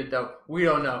may have ate it though. We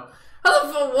don't know. How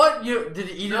the fuck? What? Did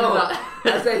he eat it or not?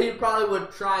 I said he probably would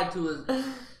try to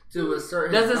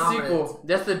assert his That's the sequel.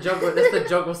 That's the jungle. That's the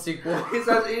jungle sequel. He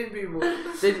starts eating people.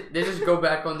 They just go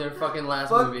back on their fucking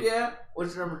last movie. Yeah.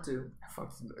 What's your number 2?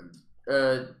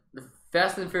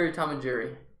 Fast and Furious, Tom and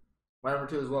Jerry. My number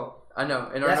 2 as well. I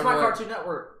know. And that's my Cartoon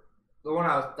Network. The one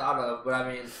I was thought of, but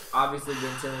I mean, obviously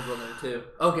Ben Simmons was on there too.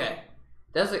 Okay,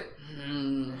 that's I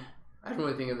don't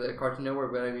really think of the Cartoon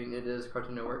Network, but I mean it is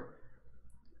Cartoon Network.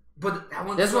 But that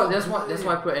one's that's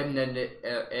why I put Ed and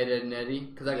Eddie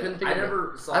because I couldn't think. I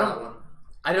never saw that one.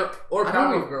 I don't. Or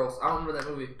Powerpuff Girls. I don't remember that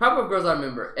movie. Powerpuff Girls, I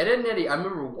remember. Ed and Eddie, I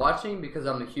remember watching because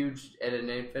I'm a huge Ed and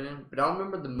Eddie fan, but I don't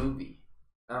remember the movie.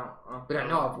 But I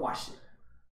know I've watched it.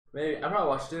 Maybe I probably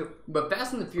watched it too. But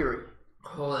Fast and the Fury.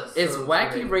 Oh, that's it's so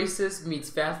Wacky great. Racist meets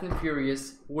Fast and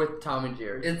Furious with Tom and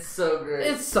Jerry. It's so great.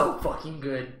 It's so fucking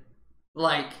good.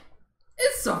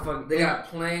 It's so fucking. They got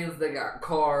planes. They got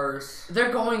cars.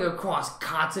 They're going across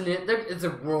continent. It's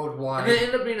a worldwide. And they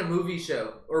end up being a movie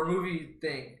show or movie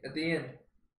thing at the end.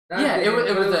 It was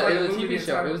a movie TV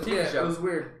show. It was a TV show. It was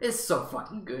weird. It's so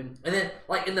fucking good. And then,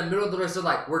 like in the middle of the race, they're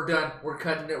like, "We're done. We're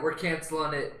cutting it. We're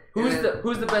canceling it." Who's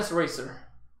the best racer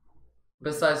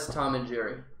besides Tom and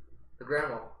Jerry? The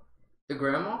grandma. The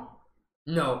grandma?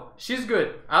 No, she's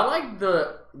good. I like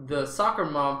the soccer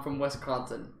mom from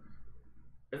Wisconsin.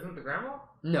 Isn't the grandma?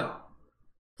 No,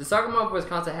 the soccer mom from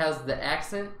Wisconsin has the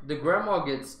accent. The grandma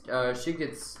gets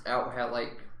out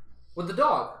like with the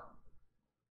dog.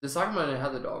 The soccer mom didn't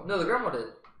have the dog. No, the grandma did.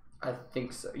 I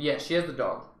think so. Yeah, she has the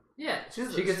dog. Yeah, she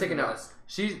gets taken out.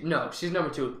 She's number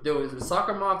 2. There was a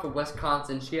soccer mom from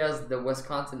Wisconsin. She has the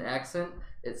Wisconsin accent.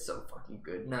 It's so fucking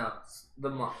good. No, the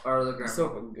mom or the grandma. It's so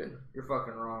fucking good. You're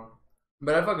fucking wrong.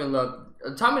 But I fucking love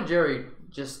Tom and Jerry.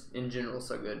 Just in general,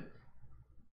 so good.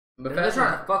 But they're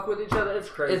trying to fuck with each other. It's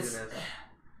craziness.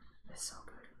 It's so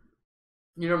good.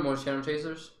 You know most Channel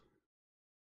Chasers?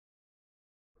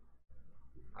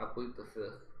 I plead the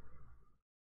 5th.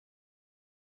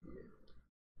 Yeah.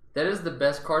 That is the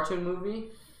best cartoon movie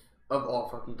of all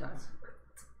fucking time.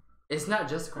 It's not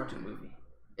just a cartoon movie.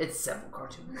 It's several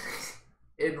cartoon movies.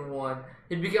 In one.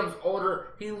 He becomes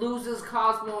older. He loses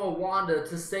Cosmo and Wanda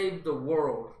to save the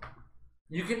world.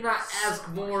 You cannot ask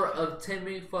more of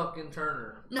Timmy fucking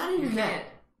Turner. Not even that.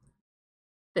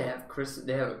 They have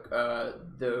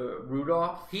the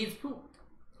Rudolph. He eats poop.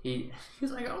 He's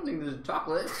like, I don't think there's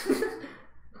chocolate.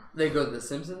 They go to The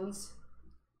Simpsons,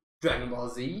 Dragon Ball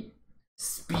Z,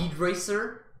 Speed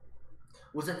Racer.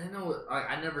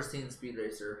 I never seen Speed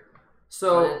Racer.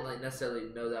 So I didn't necessarily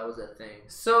know that was a thing.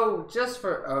 So just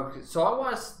for so I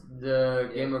watched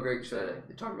the Game of Greg show.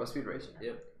 They talked about Speed Racer.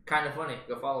 Yep. Kind of funny.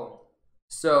 Go follow them.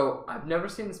 So I've never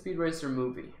seen the Speed Racer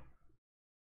movie.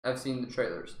 I've seen the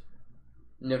trailers.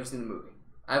 Never seen the movie.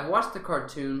 I've watched the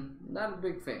cartoon. Not a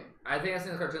big fan. I think I've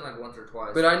seen the cartoon like once or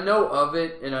twice. But I know of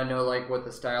it, and I know like what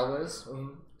the style is.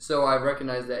 Mm-hmm. So I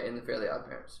recognize that in the Fairly Odd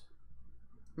Parents.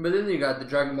 But then you got the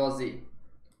Dragon Ball Z.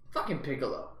 Fucking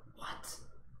Piccolo. What?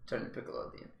 Turned to Piccolo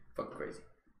at the end. Fucking crazy.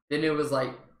 Then it was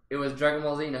Dragon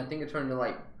Ball Z, and I think it turned to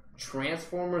like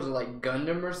Transformers or like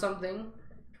Gundam or something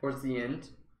towards the end.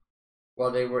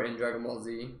 While they were in Dragon Ball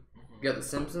Z. You got The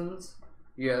Simpsons.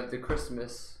 You have the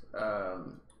Christmas. I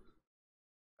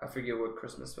forget what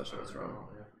Christmas special was from.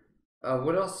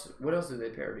 What else? What else did they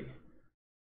parody?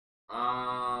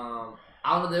 I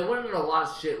don't know. They went into a lot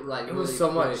of shit. Like it was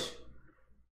so much.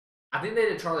 I think they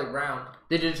did Charlie Brown.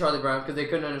 They did Charlie Brown because they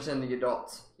couldn't understand the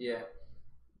adults. Yeah.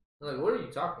 Like, what are you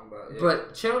talking about? Yeah.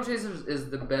 But Channel Chasers is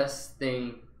the best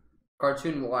thing,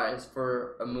 cartoon-wise,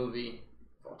 for a movie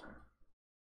of all time.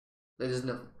 There's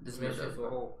no.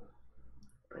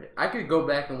 I could go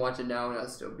back and watch it now, and I'd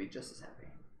still be just as happy.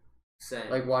 Same.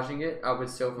 Like watching it, I would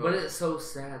still feel. But it's so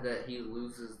sad that he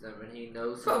loses them, and he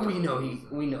knows. But we know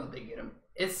they get him.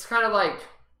 It's kind of like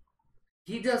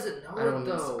he doesn't know it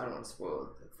though. I don't want to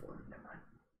spoil it for him. Never mind.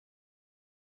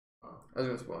 I was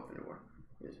gonna spoil Infinity War.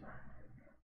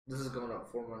 This is going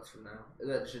up 4 months from now.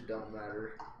 That shit don't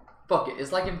matter. Fuck it.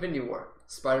 It's like Infinity War.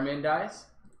 Spider-Man dies.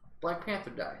 Black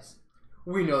Panther dies.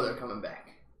 We know they're coming back.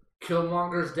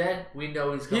 Killmonger's dead. We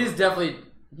know he's coming. He's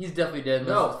definitely dead.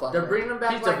 No, they're bringing him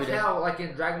back like hell, like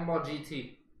in Dragon Ball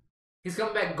GT. He's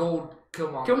coming back gold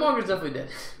Killmonger. Killmonger's definitely dead.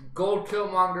 Gold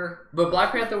Killmonger. But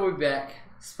Black Panther will be back.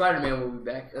 Spider-Man will be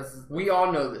back. We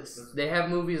all know this. They have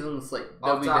movies on the slate.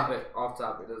 Off topic,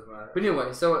 doesn't matter. But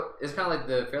anyway, so it's kind of like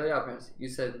the Fairly Odd Parents. You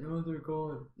said, no, they're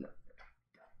gone. No.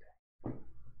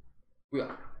 We all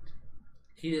know it.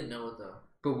 He didn't know it though.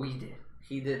 But we did.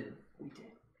 He didn't. We did.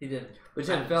 He didn't. But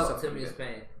I felt Timmy's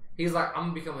pain. He's like, I'm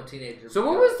gonna become a teenager. So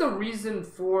what was the reason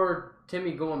for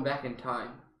Timmy going back in time?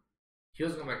 He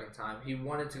was going back in time. He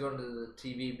wanted to go into the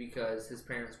TV because his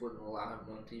parents wouldn't allow him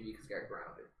on TV because he got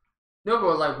grounded. No,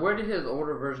 but like, where did his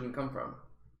older version come from?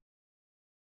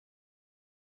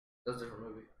 That was a different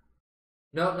movie.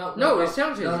 No, it's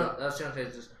Channel Chasers. No, that's Channel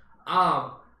Chasers.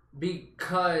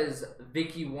 Because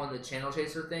Vicky won the Channel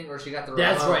Chaser thing, or she got the remote.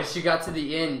 That's right. She got to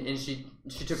the end and she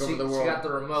took over the world. She got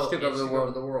the remote. She took over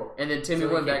the world. And then Timmy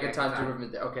went back in time to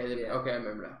prevent that. Okay, yeah. Okay, I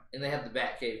remember now. And they had the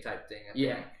Batcave type thing.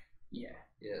 Yeah,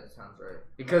 that sounds right.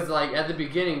 Because like at the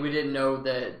beginning, we didn't know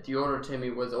that the older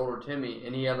Timmy was older Timmy,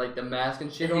 and he had like the mask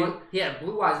and shit on. He had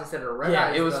blue eyes instead of red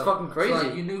eyes. Yeah, it was fucking crazy. So,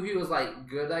 like, you knew he was like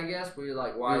good, I guess, but you're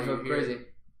like, why are you here? Crazy?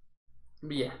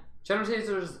 But yeah, Channel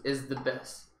Chasers is the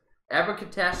best.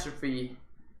 Abracatastrophe.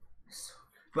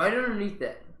 Right underneath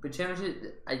that, but Channel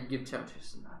Chasers, I give Channel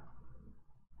Chasers a 9.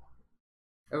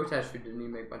 I wish Ashby didn't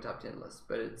even make my top 10 list,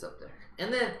 but it's up there.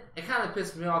 And then it kind of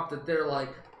pissed me off that they're like,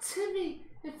 Timmy,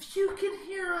 if you can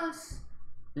hear us,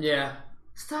 yeah,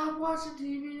 stop watching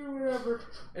TV or whatever.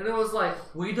 And it was like,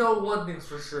 we know one thing's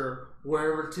for sure.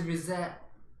 Wherever Timmy's at,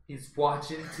 he's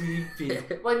watching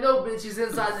TV. Like, no, bitch, he's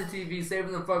inside the TV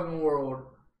saving the fucking world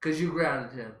because you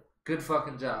grounded him. Good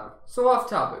fucking job. So off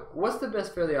topic, what's the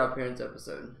best Fairly Odd Parents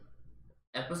episode?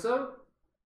 Episode?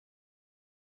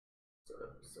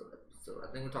 Episode.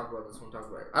 I think we talked about this one. Talked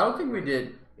about it. I don't think we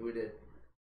did. Yeah, we did.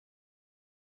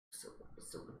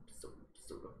 Episode.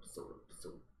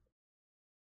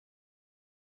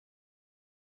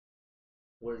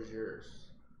 What is yours?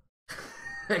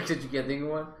 Did you can't think of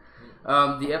one?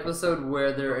 The episode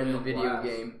where they're in the video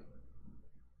game.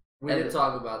 We did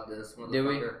talk about this. Did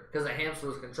we? Because the hamster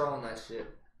was controlling that shit.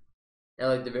 Yeah,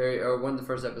 like one of the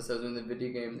first episodes in the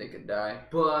video game, they could die.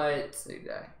 But they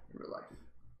die in real life.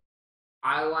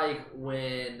 I like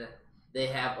when they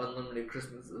have unlimited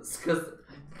Christmases because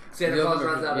Santa Claus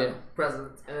runs out of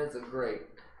presents, and it's a great.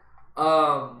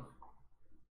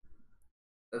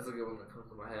 That's a good one that comes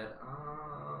to my head.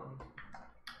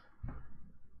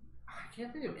 I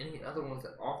can't think of any other ones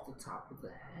that off the top of the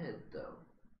head though.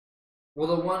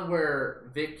 Well, the one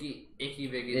where Icky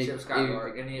Vicky, Chip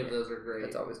Skylark, any of those are great.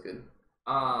 That's always good.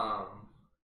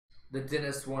 The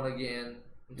dentist one again.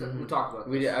 We talked about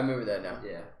this. We did. I remember that now.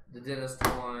 Yeah, the dentist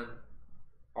one,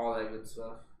 all that good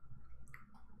stuff.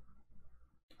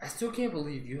 I still can't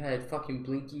believe you had fucking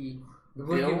Blinky.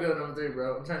 Blinky Bill number 3,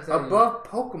 bro. I'm trying to tell above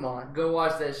Pokemon. Go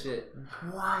watch that shit.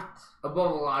 What?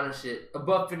 Above a lot of shit.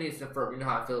 Above Phineas and Ferb. You know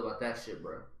how I feel about that shit,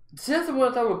 bro. See, that's the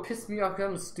one I thought would piss me off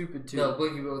because I'm stupid too. No,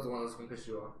 Blinky Bill is the one that's going to piss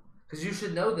you off. Because you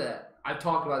should know that. I've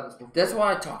talked about this before. That's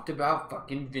why I talked about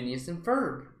fucking Phineas and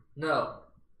Ferb. No.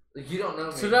 Like, you don't know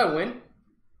me. So did I win?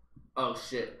 Oh,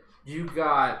 shit. You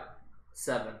got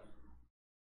 7.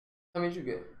 How many did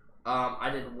you get? I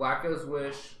did Wacko's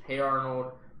Wish, Hey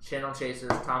Arnold, Channel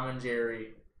Chasers, Tom and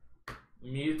Jerry,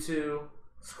 Mewtwo,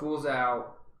 School's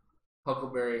Out,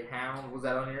 Huckleberry Hound. Was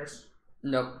that on yours?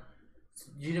 Nope.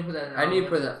 You didn't put that in. I need to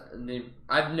put that.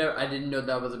 I didn't know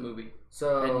that was a movie.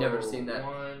 So I'd never seen that.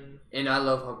 1, and I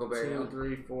love Huckleberry 2, Hound.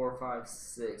 3, 4, 5,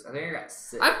 6. I think I got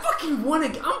 6. I fucking won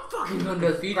again. I'm fucking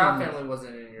undefeated. Proud Family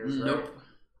wasn't in yours, right? Nope.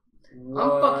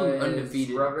 I'm fucking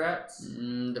undefeated.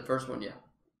 Rugrats? The first one, yeah.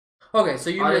 Okay, so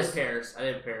you missed Paris. I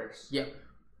did Paris. Yeah.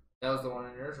 That was the one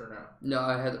in yours or no? No,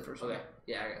 I had the first one. Okay.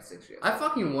 Yeah, I got 6. I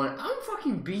fucking won. I'm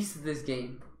fucking beast at this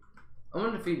game. I'm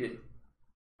undefeated.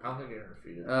 I don't think you're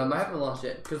undefeated. I haven't lost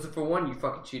yet. Because for one, you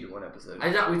fucking cheated one episode.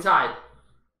 We tied.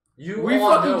 We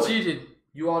all fucking cheated.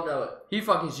 You all know it. He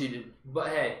fucking cheated. But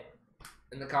hey,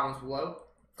 in the comments below,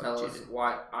 tell us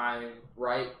why I'm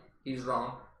right, he's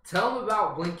wrong. Tell them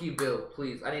about Blinky Bill,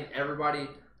 please. I need everybody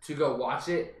to go watch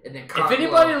it and then comment. If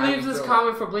anybody leaves this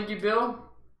comment for Blinky Bill,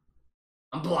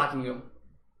 I'm blocking him.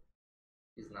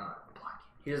 He's not blocking.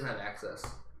 He doesn't have access.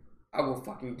 I will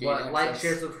fucking gain access. Like,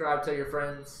 share, subscribe, tell your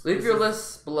friends. Leave your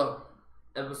lists below.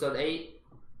 Episode 8.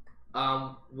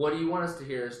 What do you want us to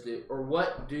hear us do? Or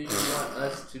what do you want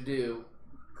us to do?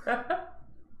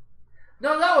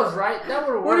 No, that was right. That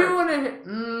would have worked. What do you want to hear?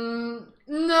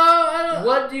 No, I don't.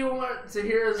 What do you want to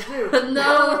hear us do? No,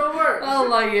 that would have worked. I don't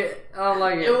like it. I don't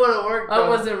like it. It would have worked. I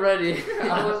wasn't ready.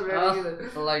 I wasn't ready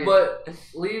either. I like but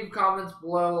leave comments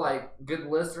below, like good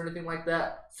lists or anything like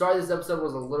that. Sorry, this episode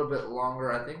was a little bit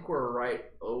longer. I think we're right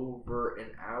over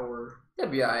an hour.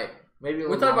 That'd be alright. Maybe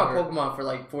we talked about Pokemon for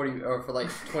like 40 or for like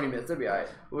 20 minutes. That'd be alright.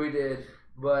 We did,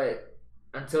 but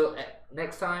until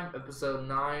next time, episode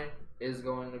 9 is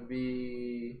going to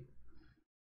be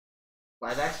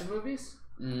live action movies.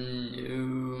 No,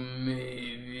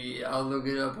 maybe I'll look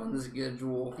it up on the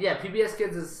schedule. Yeah, PBS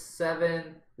Kids is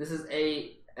 7. This is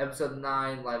 8. Episode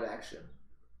 9, live action.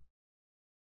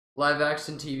 Live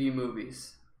action TV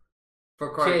movies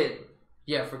for kid.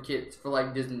 Yeah, for kids, for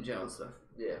like Disney Channel stuff.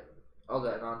 Yeah, all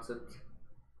that nonsense.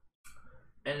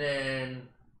 And then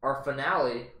our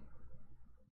finale,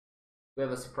 we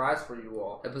have a surprise for you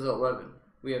all. Episode 11.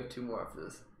 We have 2 more after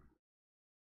this.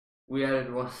 We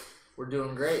added 1. We're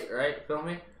doing great, right? Feel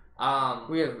me?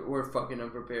 We're fucking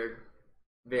unprepared.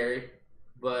 Very.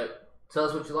 But tell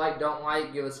us what you like, don't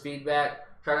like, give us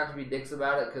feedback. Try not to be dicks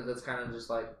about it, because it's kind of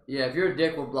just like... Yeah, if you're a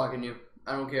dick, we're blocking you.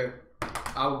 I don't care.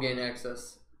 I will gain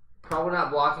access. Probably not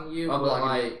blocking you, but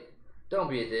like... you. Don't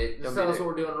be a dick. Just tell us what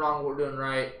we're doing wrong, what we're doing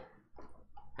right.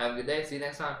 Have a good day. See you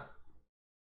next time.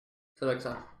 Till next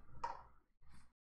time.